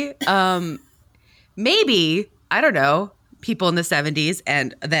 shall we? Maybe, I don't know, people in the 70s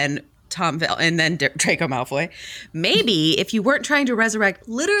and then Draco Malfoy. Maybe if you weren't trying to resurrect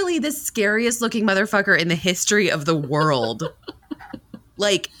literally the scariest looking motherfucker in the history of the world.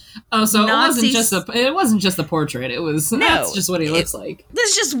 Like, oh, so Nazis, it wasn't just the portrait. It was that's just what he looks like.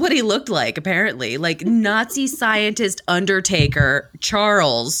 That's just what he looked like, apparently. Like, Nazi scientist Undertaker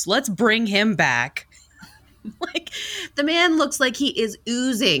Charles. Let's bring him back. Like, the man looks like he is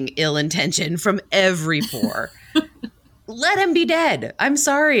oozing ill intention from every pore. Let him be dead. I'm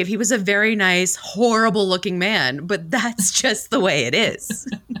sorry if he was a very nice, horrible looking man, but that's just the way it is.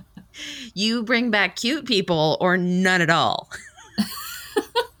 You bring back cute people or none at all.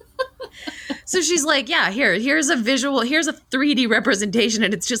 So she's like, yeah, here's a 3D representation,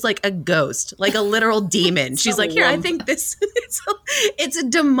 and it's just like a ghost, like a literal demon. She's like, here, I think this, it's a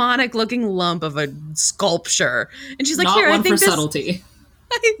demonic looking lump of a sculpture. And she's like, Not here, one I think for subtlety.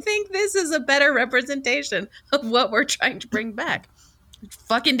 I think this is a better representation of what we're trying to bring back.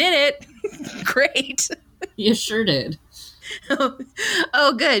 Fucking did it. Great. You sure did.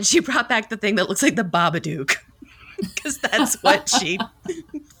 Oh, good. She brought back the thing that looks like the Babadook. Because that's what she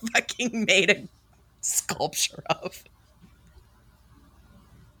fucking made a sculpture of.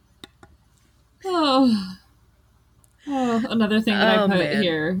 Oh, another thing that I put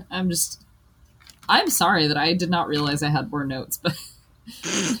here. I'm sorry that I did not realize I had more notes, but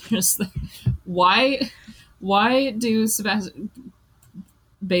just why do Sebastian,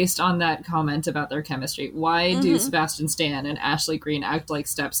 based on that comment about their chemistry, why do Sebastian Stan and Ashley Greene act like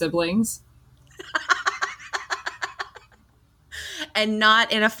step siblings? And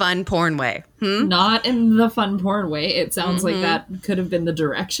not in a fun porn way. Not in the fun porn way. It sounds like that could have been the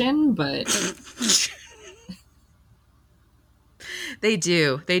direction, but They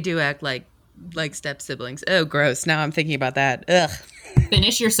do act like step siblings. Oh, gross. Now I'm thinking about that. Ugh.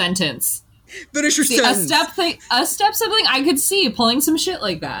 finish your sentence. Finish your sentence. A step sibling, I could see pulling some shit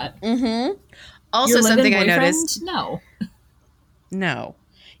like that. Also, Your something I live-in noticed. boyfriend? No.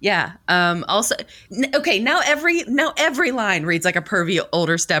 Yeah. Also, okay. Now every line reads like a pervy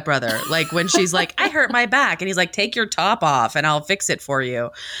older stepbrother. Like when she's like, "I hurt my back," and he's like, "Take your top off, and I'll fix it for you."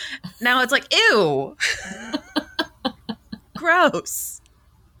 Now it's like, ew, gross.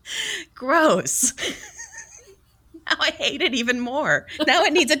 Now I hate it even more. Now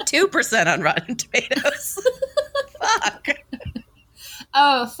it needs a 2% on Rotten Tomatoes. Fuck.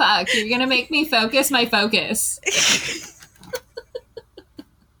 Oh, fuck. You're going to make me focus my focus.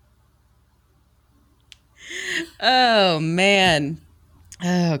 Oh, man.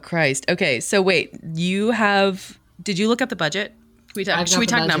 Oh, Christ. Okay, so wait. Did you look up the budget? Should we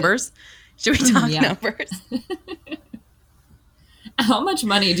talk numbers? Should we talk numbers? How much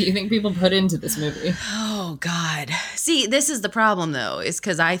money do you think people put into this movie? Oh, God. See, this is the problem, though, is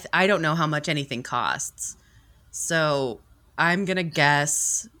because I don't know how much anything costs. So I'm going to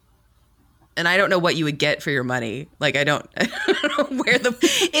guess, and I don't know what you would get for your money. Like, I don't know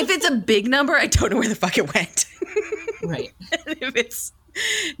if it's a big number, I don't know where the fuck it went. Right. If it's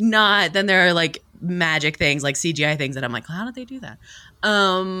not, then there are like magic things, like CGI things that I'm like, how did they do that?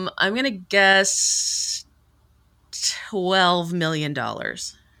 I'm going to guess $12 million.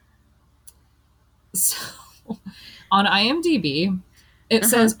 So, on IMDb, it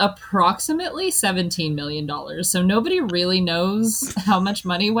says approximately $17 million. So nobody really knows how much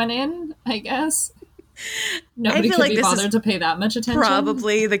money went in, I guess. Nobody could be bothered to pay that much attention.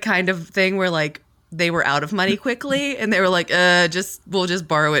 Probably the kind of thing where like they were out of money quickly and they were like, we'll just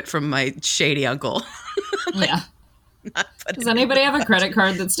borrow it from my shady uncle. Yeah. Does anybody have a credit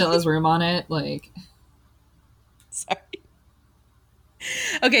card that still has room on it? Like, sorry.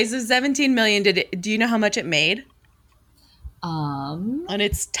 Okay, so 17 million. Do you know how much it made? On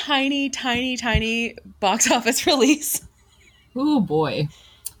its tiny, tiny, tiny box office release. Oh boy.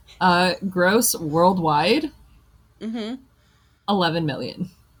 Gross worldwide. 11 million.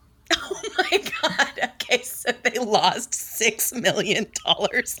 Oh my God. Okay, so they lost $6 million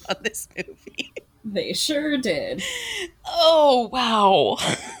on this movie. They sure did. Oh, wow.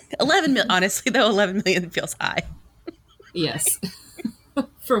 11 million. Honestly, though, 11 million feels high. Yes.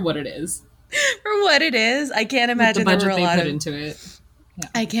 For what it is. For what it is. I can't imagine the budget there were a lot they put of, into it. Yeah.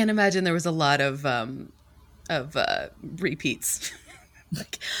 I can't imagine there was a lot of repeats.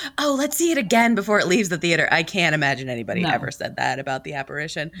 Like, oh, let's see it again before it leaves the theater. I can't imagine anybody ever said that about the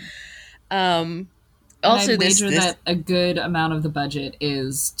Apparition. Also, I'd wager that a good amount of the budget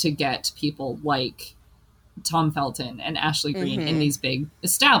is to get people like Tom Felton and Ashley Greene in these big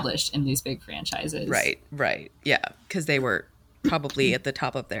franchises. Right. Yeah, because they were probably at the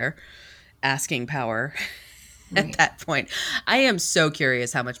top of their asking power at that point. I am so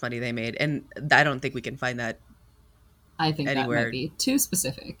curious how much money they made, and I don't think we can find that. I think anywhere. That might be too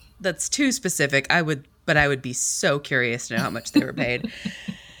specific. That's too specific. I would be so curious to know how much they were paid.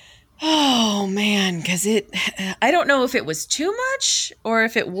 Oh man, because I don't know if it was too much or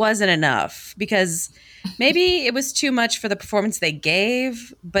if it wasn't enough, because maybe it was too much for the performance they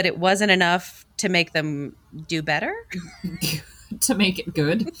gave, but it wasn't enough to make them do better. To make it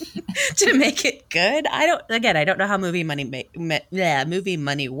good. To make it good. I don't know how movie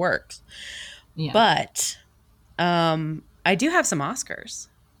money works. Yeah. But I do have some Oscars.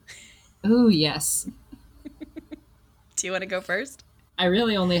 Oh, yes. Do you want to go first? I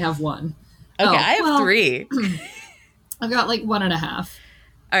really only have one. Okay, I have 3. I've got like 1.5.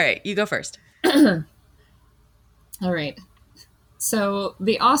 All right, you go first. All right. So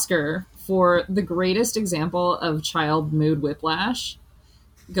the Oscar for the greatest example of child mood whiplash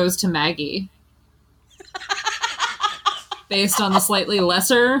goes to Maggie. Based on the slightly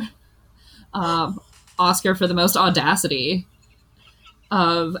lesser Oscar for the most audacity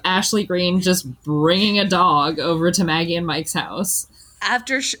of Ashley Greene just bringing a dog over to Maggie and Mike's house.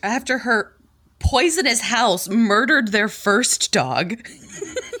 After her poisonous house murdered their first dog.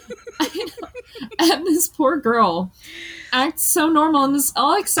 I know. And this poor girl acts so normal and is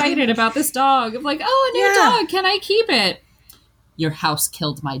all excited about this dog. I'm like, oh, a new dog. Can I keep it? Your house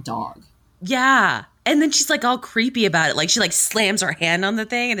killed my dog. Yeah. And then she's like all creepy about it. Like she like slams her hand on the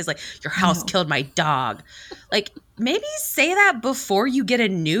thing and is like, your house killed my dog. Like maybe say that before you get a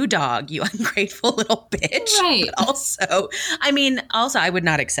new dog, you ungrateful little bitch. Right. But also, I would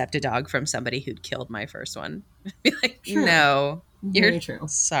not accept a dog from somebody who'd killed my first one. Be like, no, Very true.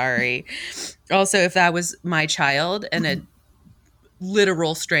 Sorry. Also, if that was my child and a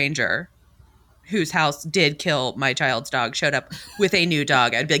literal stranger whose house did kill my child's dog showed up with a new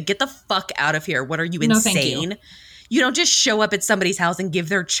dog, I'd be like, get the fuck out of here. What are you, No, thank insane? you. You don't just show up at somebody's house and give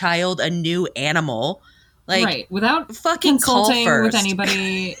their child a new animal. Like, right. Without fucking consulting call with first.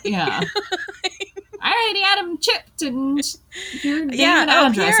 anybody. Yeah. I already had him chipped and your name Yeah,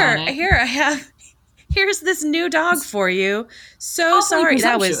 and address on it. here I have. Here's this new dog for you. So Awfully sorry.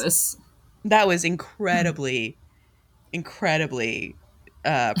 presumptuous. That was incredibly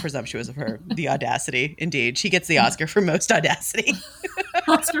presumptuous of her. The audacity, indeed. She gets the Oscar for most audacity.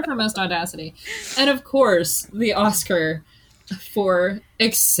 Oscar for most audacity. And of course, the Oscar for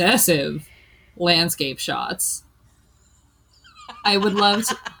excessive landscape shots. I would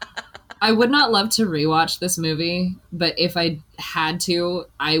not love to rewatch this movie, but if I had to,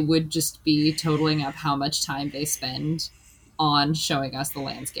 I would just be totaling up how much time they spend on showing us the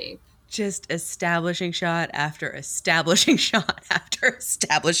landscape. Just establishing shot after establishing shot after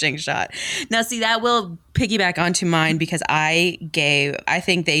establishing shot. Now, see, that will piggyback onto mine because I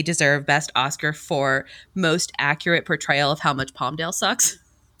think they deserve Best Oscar for most accurate portrayal of how much Palmdale sucks.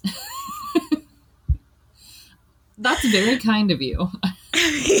 That's very kind of you.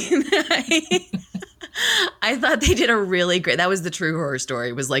 I thought they did a really great. That was the true horror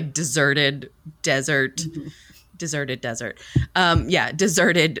story. Was like deserted desert. Deserted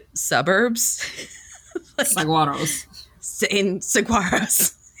suburbs. Like, Saguaros. in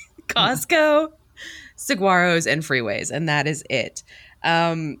saguaros, Costco, saguaros, and freeways, and that is it.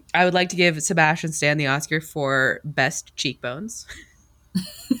 I would like to give Sebastian Stan the Oscar for best cheekbones.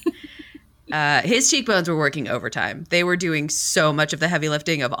 His cheekbones were working overtime. They were doing so much of the heavy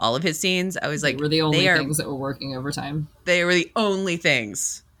lifting of all of his scenes. I was like, They were the only things that were working overtime. They were the only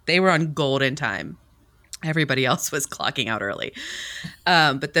things. They were on golden time. Everybody else was clocking out early.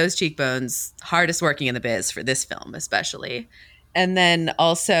 But those cheekbones, hardest working in the biz for this film, especially. And then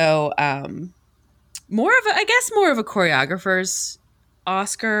also more of a choreographer's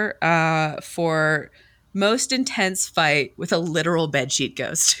Oscar for most intense fight with a literal bedsheet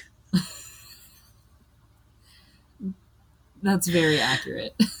ghost. That's very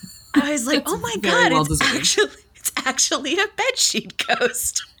accurate. I was like, oh my God, well it's actually a bedsheet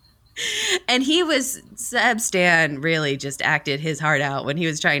ghost. And Seb Stan really just acted his heart out when he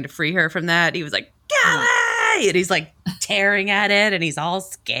was trying to free her from that. He was like, Golly! And he's like tearing at it and he's all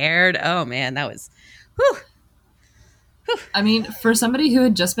scared. Oh man, that was, whew. I mean, for somebody who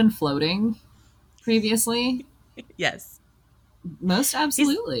had just been floating previously, Yes. most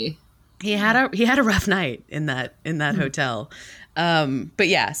absolutely. He had a rough night in that hotel. But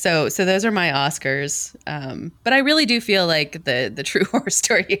yeah, so those are my Oscars. But I really do feel like the true horror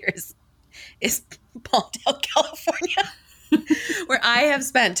story here is Palmdale, California, where I have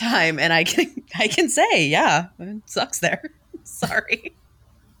spent time, and I can say, yeah, it sucks there. Sorry,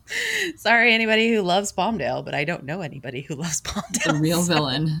 anybody who loves Palmdale, but I don't know anybody who loves Palmdale.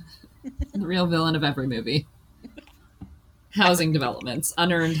 The real villain of every movie. Housing developments,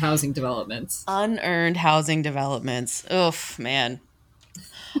 unearned housing developments. Oof, man.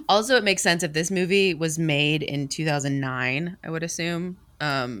 Also, it makes sense if this movie was made in 2009, I would assume.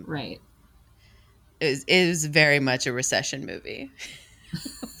 Right. It is very much a recession movie.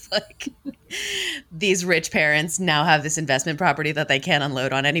 Like, these rich parents now have this investment property that they can't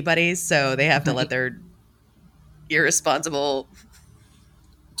unload on anybody, so they have to let their irresponsible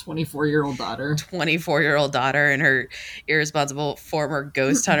 24-year-old daughter and her irresponsible former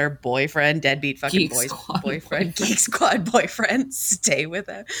ghost hunter boyfriend, deadbeat fucking Geek Squad boyfriend, stay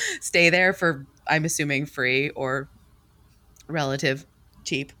there for, I'm assuming, free or relative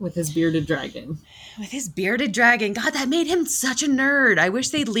cheap. With his bearded dragon. God, that made him such a nerd. I wish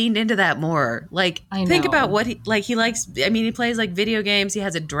they'd leaned into that more. Like, think about what he likes. I mean, he plays like video games. He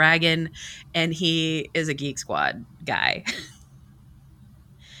has a dragon, and he is a Geek Squad guy.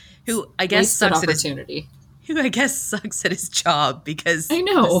 Who I guess sucks at his job because the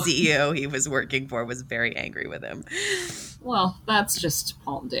CEO he was working for was very angry with him. Well, that's just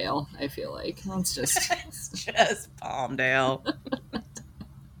Palmdale, I feel like. That's just just Palmdale.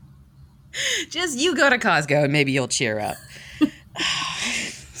 Just you go to Costco and maybe you'll cheer up.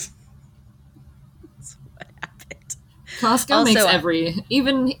 That's what happened. Costco also, makes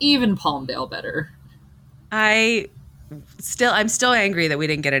even Palmdale better. I'm still angry that we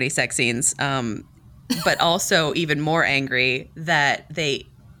didn't get any sex scenes. But also even more angry that they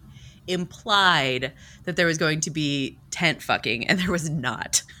implied that there was going to be tent fucking and there was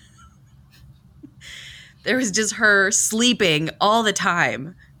not. There was just her sleeping all the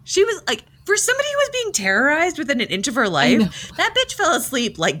time She was like, for somebody who was being terrorized within an inch of her life, that bitch fell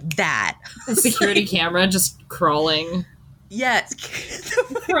asleep like that. The security camera just crawling. Yes.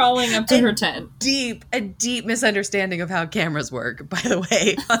 Crawling up to her tent. A deep misunderstanding of how cameras work, by the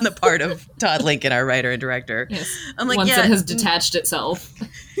way, on the part of Todd Lincoln, our writer and director. Yes. I'm like, once it has detached itself.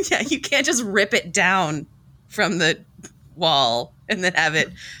 Yeah, you can't just rip it down from the wall and then have it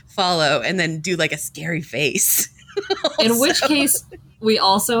follow and then do like a scary face. In which case, we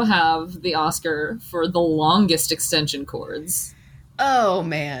also have the Oscar for the longest extension cords. Oh,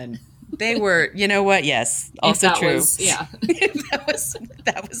 man. They were, you know what? Yes, also true. If that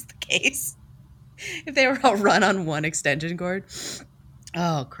was the case. If they were all run on one extension cord.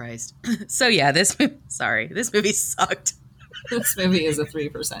 Oh, Christ. So yeah, this movie sucked. This movie is a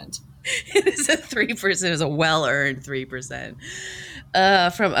 3%. It is a 3%. It is a well-earned 3%.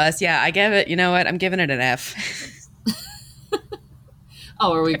 From us. Yeah, I give it, you know what? I'm giving it an F.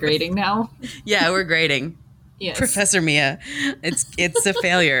 Oh, are we grading now? Yeah, we're grading. Yes. Professor Mia. It's a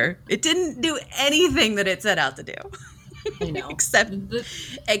failure. It didn't do anything that it set out to do. I know.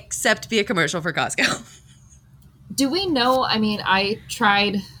 except be a commercial for Costco. Do we know? I mean, I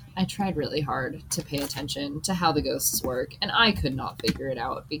tried really hard to pay attention to how the ghosts work, and I could not figure it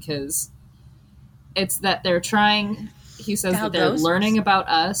out because it's that they're trying. He says that they're learning about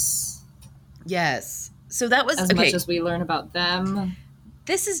us. Yes. So that was as much as we learn about them.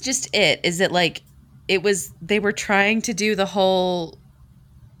 This is just it. Is it like they were trying to do the whole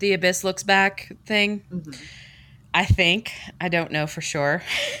the abyss looks back thing? Mm-hmm. I think. I don't know for sure.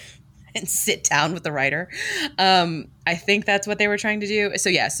 And sit down with the writer. I think that's what they were trying to do. So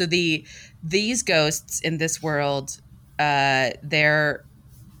yeah, so these ghosts in this world, there's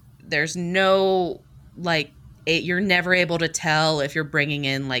no like you're never able to tell if you're bringing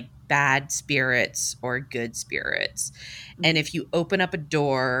in like bad spirits or good spirits. Mm-hmm. And if you open up a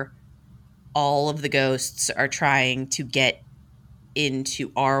door, all of the ghosts are trying to get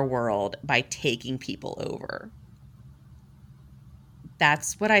into our world by taking people over.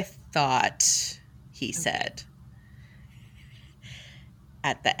 That's what I thought he said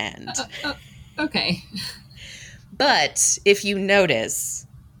at the end. Okay. But if you notice,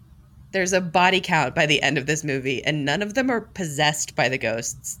 there's a body count by the end of this movie, and none of them are possessed by the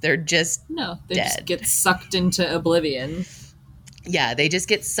ghosts. They're just they dead. Just get sucked into oblivion. Yeah, they just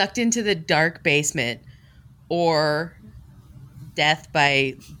get sucked into the dark basement or death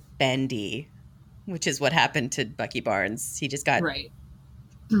by bendy, which is what happened to Bucky Barnes. He just got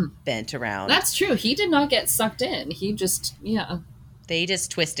bent around. That's true. He did not get sucked in. He just, They just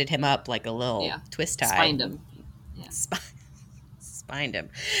twisted him up like a little twist tie. Spined him. Yeah. Spined him.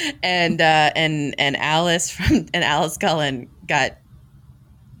 And Alice Alice Cullen got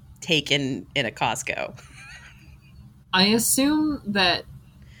taken in a Costco. I assume that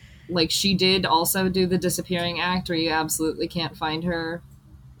like she did also do the disappearing act where you absolutely can't find her.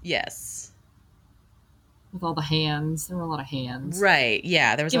 Yes. With all the hands. There were a lot of hands. Right.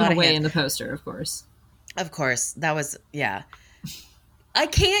 Yeah. There was given a lot away of hands. In the poster, of course. Of course. That was, yeah. I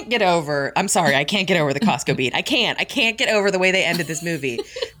can't get over the Costco beat. I can't get over the way they ended this movie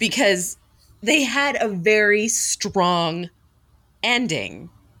because they had a very strong ending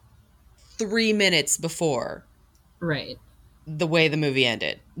 3 minutes before. Right. The way the movie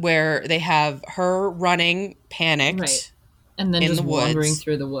ended, where they have her running panicked. Right. And then just wandering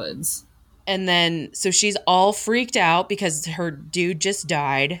through the woods. And then, so she's all freaked out because her dude just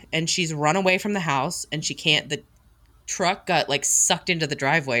died and she's run away from the house and the truck got like sucked into the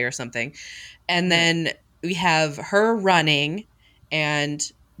driveway or something. And then we have her running and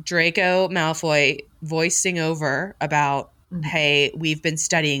Draco Malfoy voicing over about, hey, we've been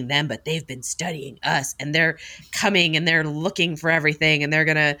studying them, but they've been studying us and they're coming and they're looking for everything and they're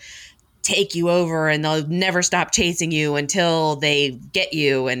going to take you over and they'll never stop chasing you until they get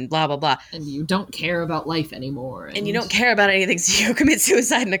you and blah, blah, blah. And you don't care about life anymore. And you don't care about anything, so you commit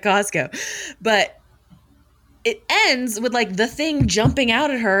suicide in a Costco. But it ends with like the thing jumping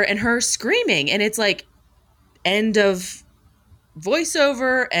out at her and her screaming. And it's like end of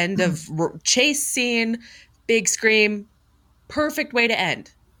voiceover, end of chase scene, big scream. Perfect way to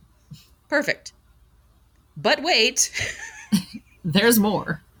end. Perfect. But wait. There's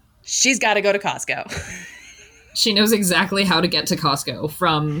more. She's got to go to Costco. She knows exactly how to get to Costco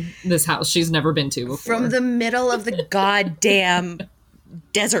from this house she's never been to before. From the middle of the goddamn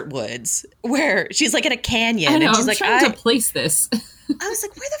desert woods where she's like in a canyon. I know, and she's I'm trying to place this. I was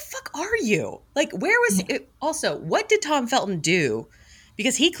like, where the fuck are you? Like, where was it? Also, what did Tom Felton do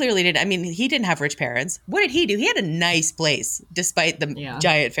because he clearly didn't. I mean, he didn't have rich parents. What did he do? He had a nice place, despite the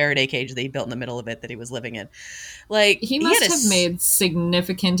giant Faraday cage that he built in the middle of it that he was living in. Like, he must have made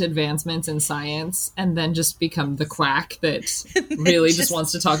significant advancements in science and then just become the quack that really just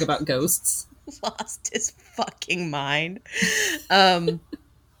wants to talk about ghosts. Lost his fucking mind.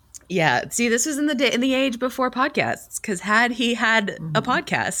 Yeah. See, this was in the age before podcasts, because had he had a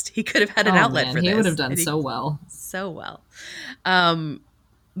podcast, he could have had an outlet for this. He would have done so well. So well.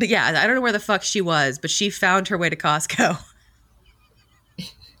 But yeah, I don't know where the fuck she was, but she found her way to Costco.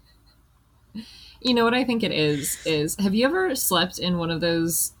 You know what I think it is have you ever slept in one of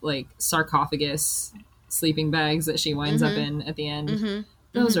those like sarcophagus sleeping bags that she winds up in at the end?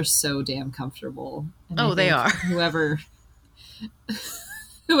 Those are so damn comfortable. And they are.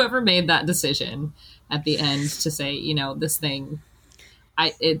 Whoever made that decision at the end to say, you know, this thing,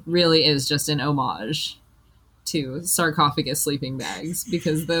 it really is just an homage to sarcophagus sleeping bags,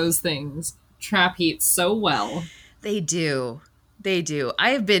 because those things trap heat so well. They do. I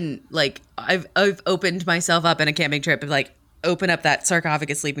have been like, I've opened myself up in a camping trip and like open up that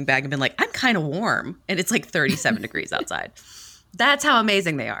sarcophagus sleeping bag and been like, I'm kind of warm, and it's like 37 degrees outside. That's how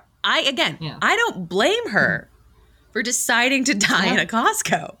amazing they are. I don't blame her for deciding to die in a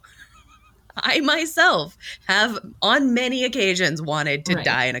Costco. I myself have on many occasions wanted to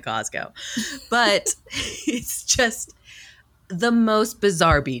die in a Costco, but it's just the most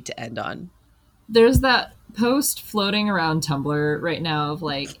bizarre beat to end on. There's that post floating around Tumblr right now of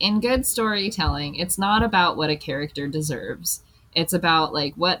like, in good storytelling, it's not about what a character deserves. It's about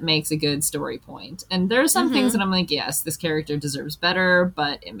like what makes a good story point. And there's some things that I'm like, yes, this character deserves better,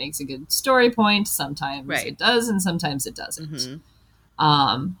 but it makes a good story point. Sometimes it does, and sometimes it doesn't.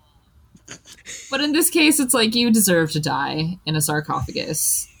 But in this case, it's like, you deserve to die in a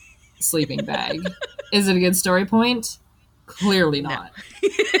sarcophagus sleeping bag. Is it a good story point? Clearly not.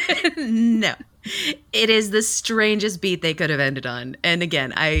 No. It is the strangest beat they could have ended on. And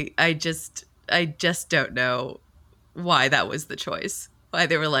again, I just don't know why that was the choice. Why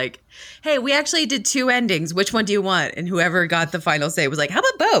they were like, hey, we actually did 2 endings. Which one do you want? And whoever got the final say was like, how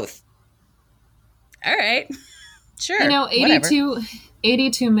about both? All right. Sure. You know,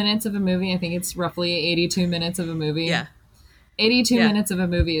 82 minutes of a movie. I think it's roughly 82 minutes of a movie. Yeah. 82 minutes of a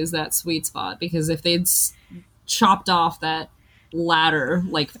movie is that sweet spot, because if they'd chopped off that latter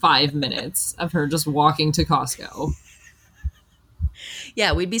like 5 minutes of her just walking to Costco.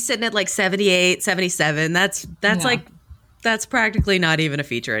 Yeah, we'd be sitting at like 78, 77. That's like, that's practically not even a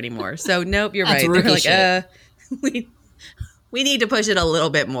feature anymore. So nope, you're right. They're like, we need to push it a little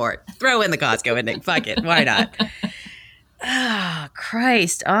bit more. Throw in the Costco ending. Fuck it. Why not? Ah,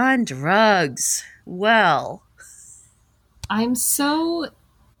 Christ on drugs. Well, I'm so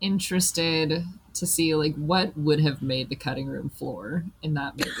interested to see like what would have made the cutting room floor in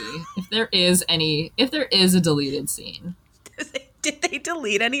that movie. If there is a deleted scene. Did they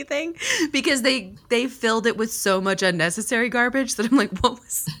delete anything? Because they filled it with so much unnecessary garbage that I'm like,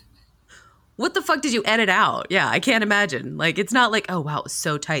 what the fuck did you edit out? Yeah, I can't imagine. Like, it's not like, oh wow, it was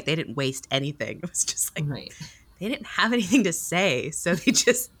so tight. They didn't waste anything. It was just like, they didn't have anything to say. So they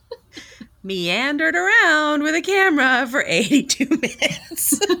just meandered around with a camera for 82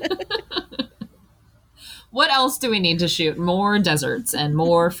 minutes. What else do we need to shoot? More deserts and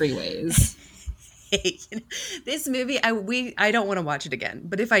more freeways. This movie, I don't want to watch it again.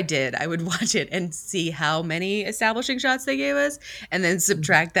 But if I did, I would watch it and see how many establishing shots they gave us, and then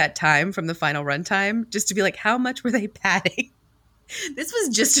subtract that time from the final runtime, just to be like, how much were they padding? This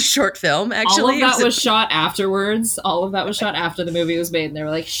was just a short film, actually. All of that was shot afterwards. All of that was shot after the movie was made. And they were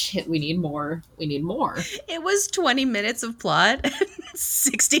like, shit, we need more. We need more. It was 20 minutes of plot and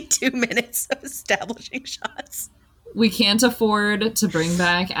 62 minutes of establishing shots. We can't afford to bring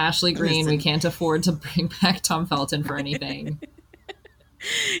back Ashley Greene. We can't afford to bring back Tom Felton for anything.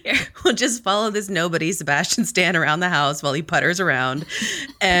 Yeah, we'll just follow this nobody, Sebastian Stan, around the house while he putters around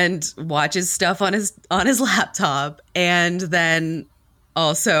and watches stuff on his laptop, and then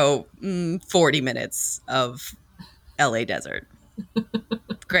also 40 minutes of LA desert.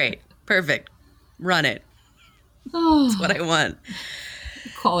 Great. Perfect. Run it. That's what I want.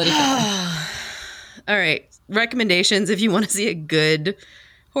 Quality film. All right. Recommendations if you want to see a good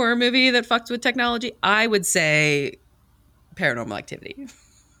horror movie that fucks with technology, I would say Paranormal Activity.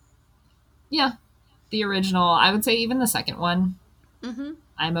 Yeah. The original. I would say even the second one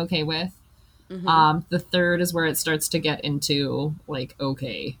I'm okay with. The third is where it starts to get into like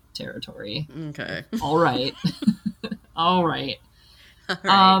okay territory. Okay. All right. All right.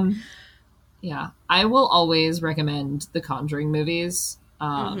 Yeah. I will always recommend the Conjuring movies.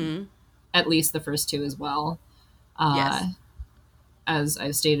 At least the first 2 as well. Yes. as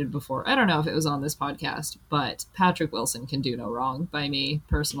I've stated before, I don't know if it was on this podcast, but Patrick Wilson can do no wrong by me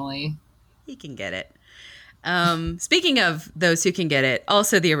personally. He can get it. Speaking of those who can get it,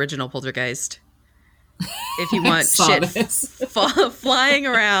 also the original Poltergeist. If you want shit flying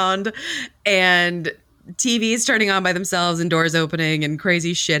around and TVs turning on by themselves and doors opening and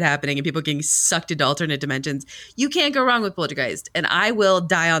crazy shit happening and people getting sucked into alternate dimensions, you can't go wrong with Poltergeist. And I will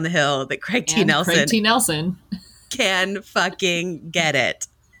die on the hill that Craig T. Nelson can fucking get it.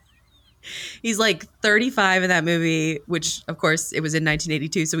 He's like 35 in that movie, which of course it was in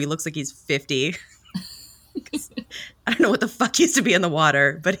 1982, so he looks like he's 50. I don't know what the fuck used to be in the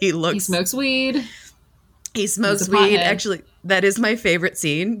water, but he smokes weed. He smokes weed. Actually, that is my favorite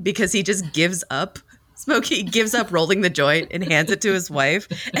scene because he just gives up smoking. He gives up rolling the joint and hands it to his wife,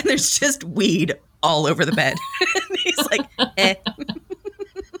 and there's just weed all over the bed. And he's like, eh.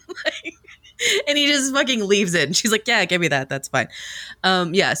 And he just fucking leaves it. And she's like, yeah, give me that. That's fine.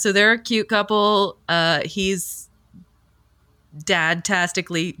 Yeah, so they're a cute couple. He's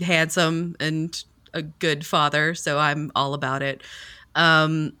dad-tastically handsome and a good father, so I'm all about it.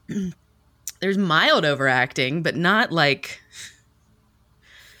 There's mild overacting, but not like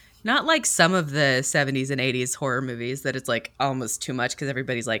some of the 70s and 80s horror movies that it's like almost too much because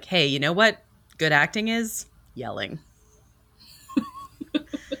everybody's like, hey, you know what good acting is? Yelling.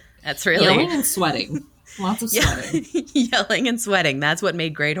 That's really yelling and sweating. Lots of sweating. Yelling and sweating. That's what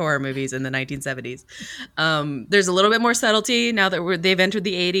made great horror movies in the 1970s. There's a little bit more subtlety now that they've entered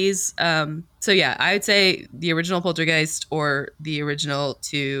the 80s. So yeah, I would say the original Poltergeist or the original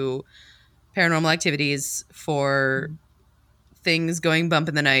two Paranormal Activities for things going bump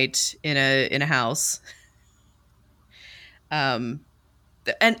in the night in a house. And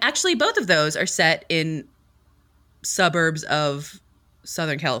actually both of those are set in suburbs of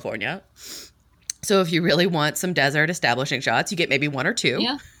Southern California. So if you really want some desert establishing shots, you get maybe one or two.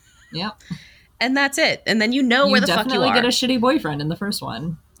 Yeah. Yeah. And that's it. And then you know where the fuck you are. You definitely get a shitty boyfriend in the first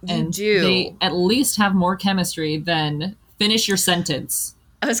one. And you do. They at least have more chemistry than finish your sentence.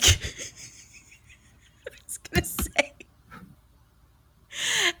 I was gonna say.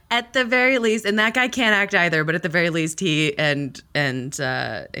 At the very least, and that guy can't act either, but at the very least he and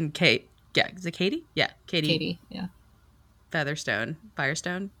Kate. Yeah, is it Katie? Yeah, Katie, yeah. Firestone.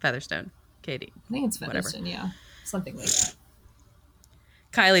 Katie. I think it's Featherstone, yeah. Something like that.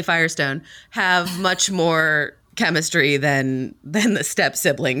 Kylie Firestone have much more chemistry than the step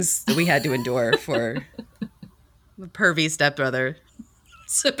siblings that we had to endure for the pervy stepbrother,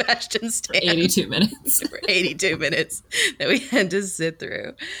 Sebastian Stan. 82 minutes. For 82 minutes that we had to sit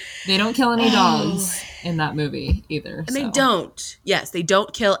through. They don't kill any dogs in that movie either. And they don't. Yes, they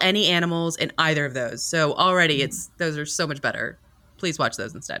don't kill any animals in either of those. So already those are so much better. Please watch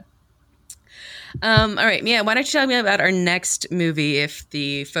those instead. All right, Mia, why don't you tell me about our next movie if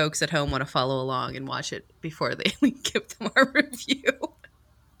the folks at home want to follow along and watch it before we give them our review?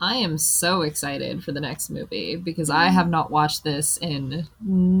 I am so excited for the next movie because I have not watched this in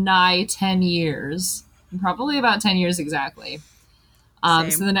nigh 10 years. Probably about 10 years exactly.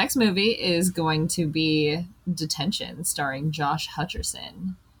 So the next movie is going to be Detention, starring Josh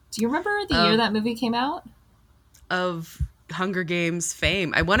Hutcherson. Do you remember the year that movie came out? Of Hunger Games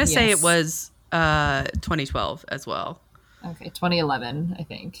fame. I want to say it was 2012 as well. Okay, 2011, I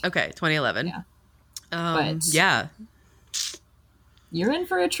think. Okay, 2011. Yeah. But yeah. You're in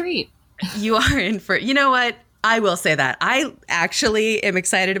for a treat. You are in for, you know what? I will say that. I actually am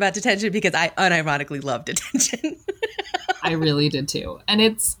excited about Detention because I unironically love Detention. I really did too. And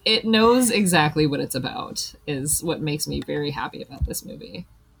it knows exactly what it's about, is what makes me very happy about this movie.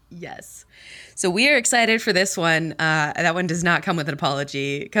 Yes. So we are excited for this one. That one does not come with an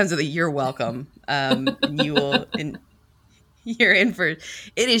apology. It comes with a "you're welcome." You're in for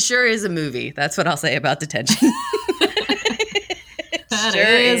it. Sure is a movie. That's what I'll say about Detention. That sure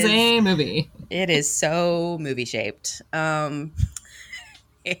is a movie. It is so movie shaped. And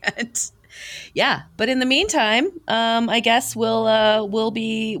yeah, but in the meantime, I guess we'll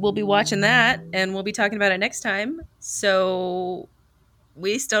be watching that and we'll be talking about it next time. So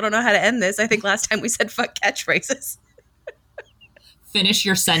we still don't know how to end this. I think last time we said fuck catchphrases. Finish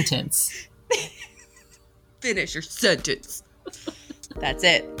your sentence. Finish your sentence. That's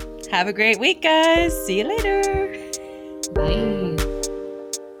it. Have a great week, guys. See you later. Bye.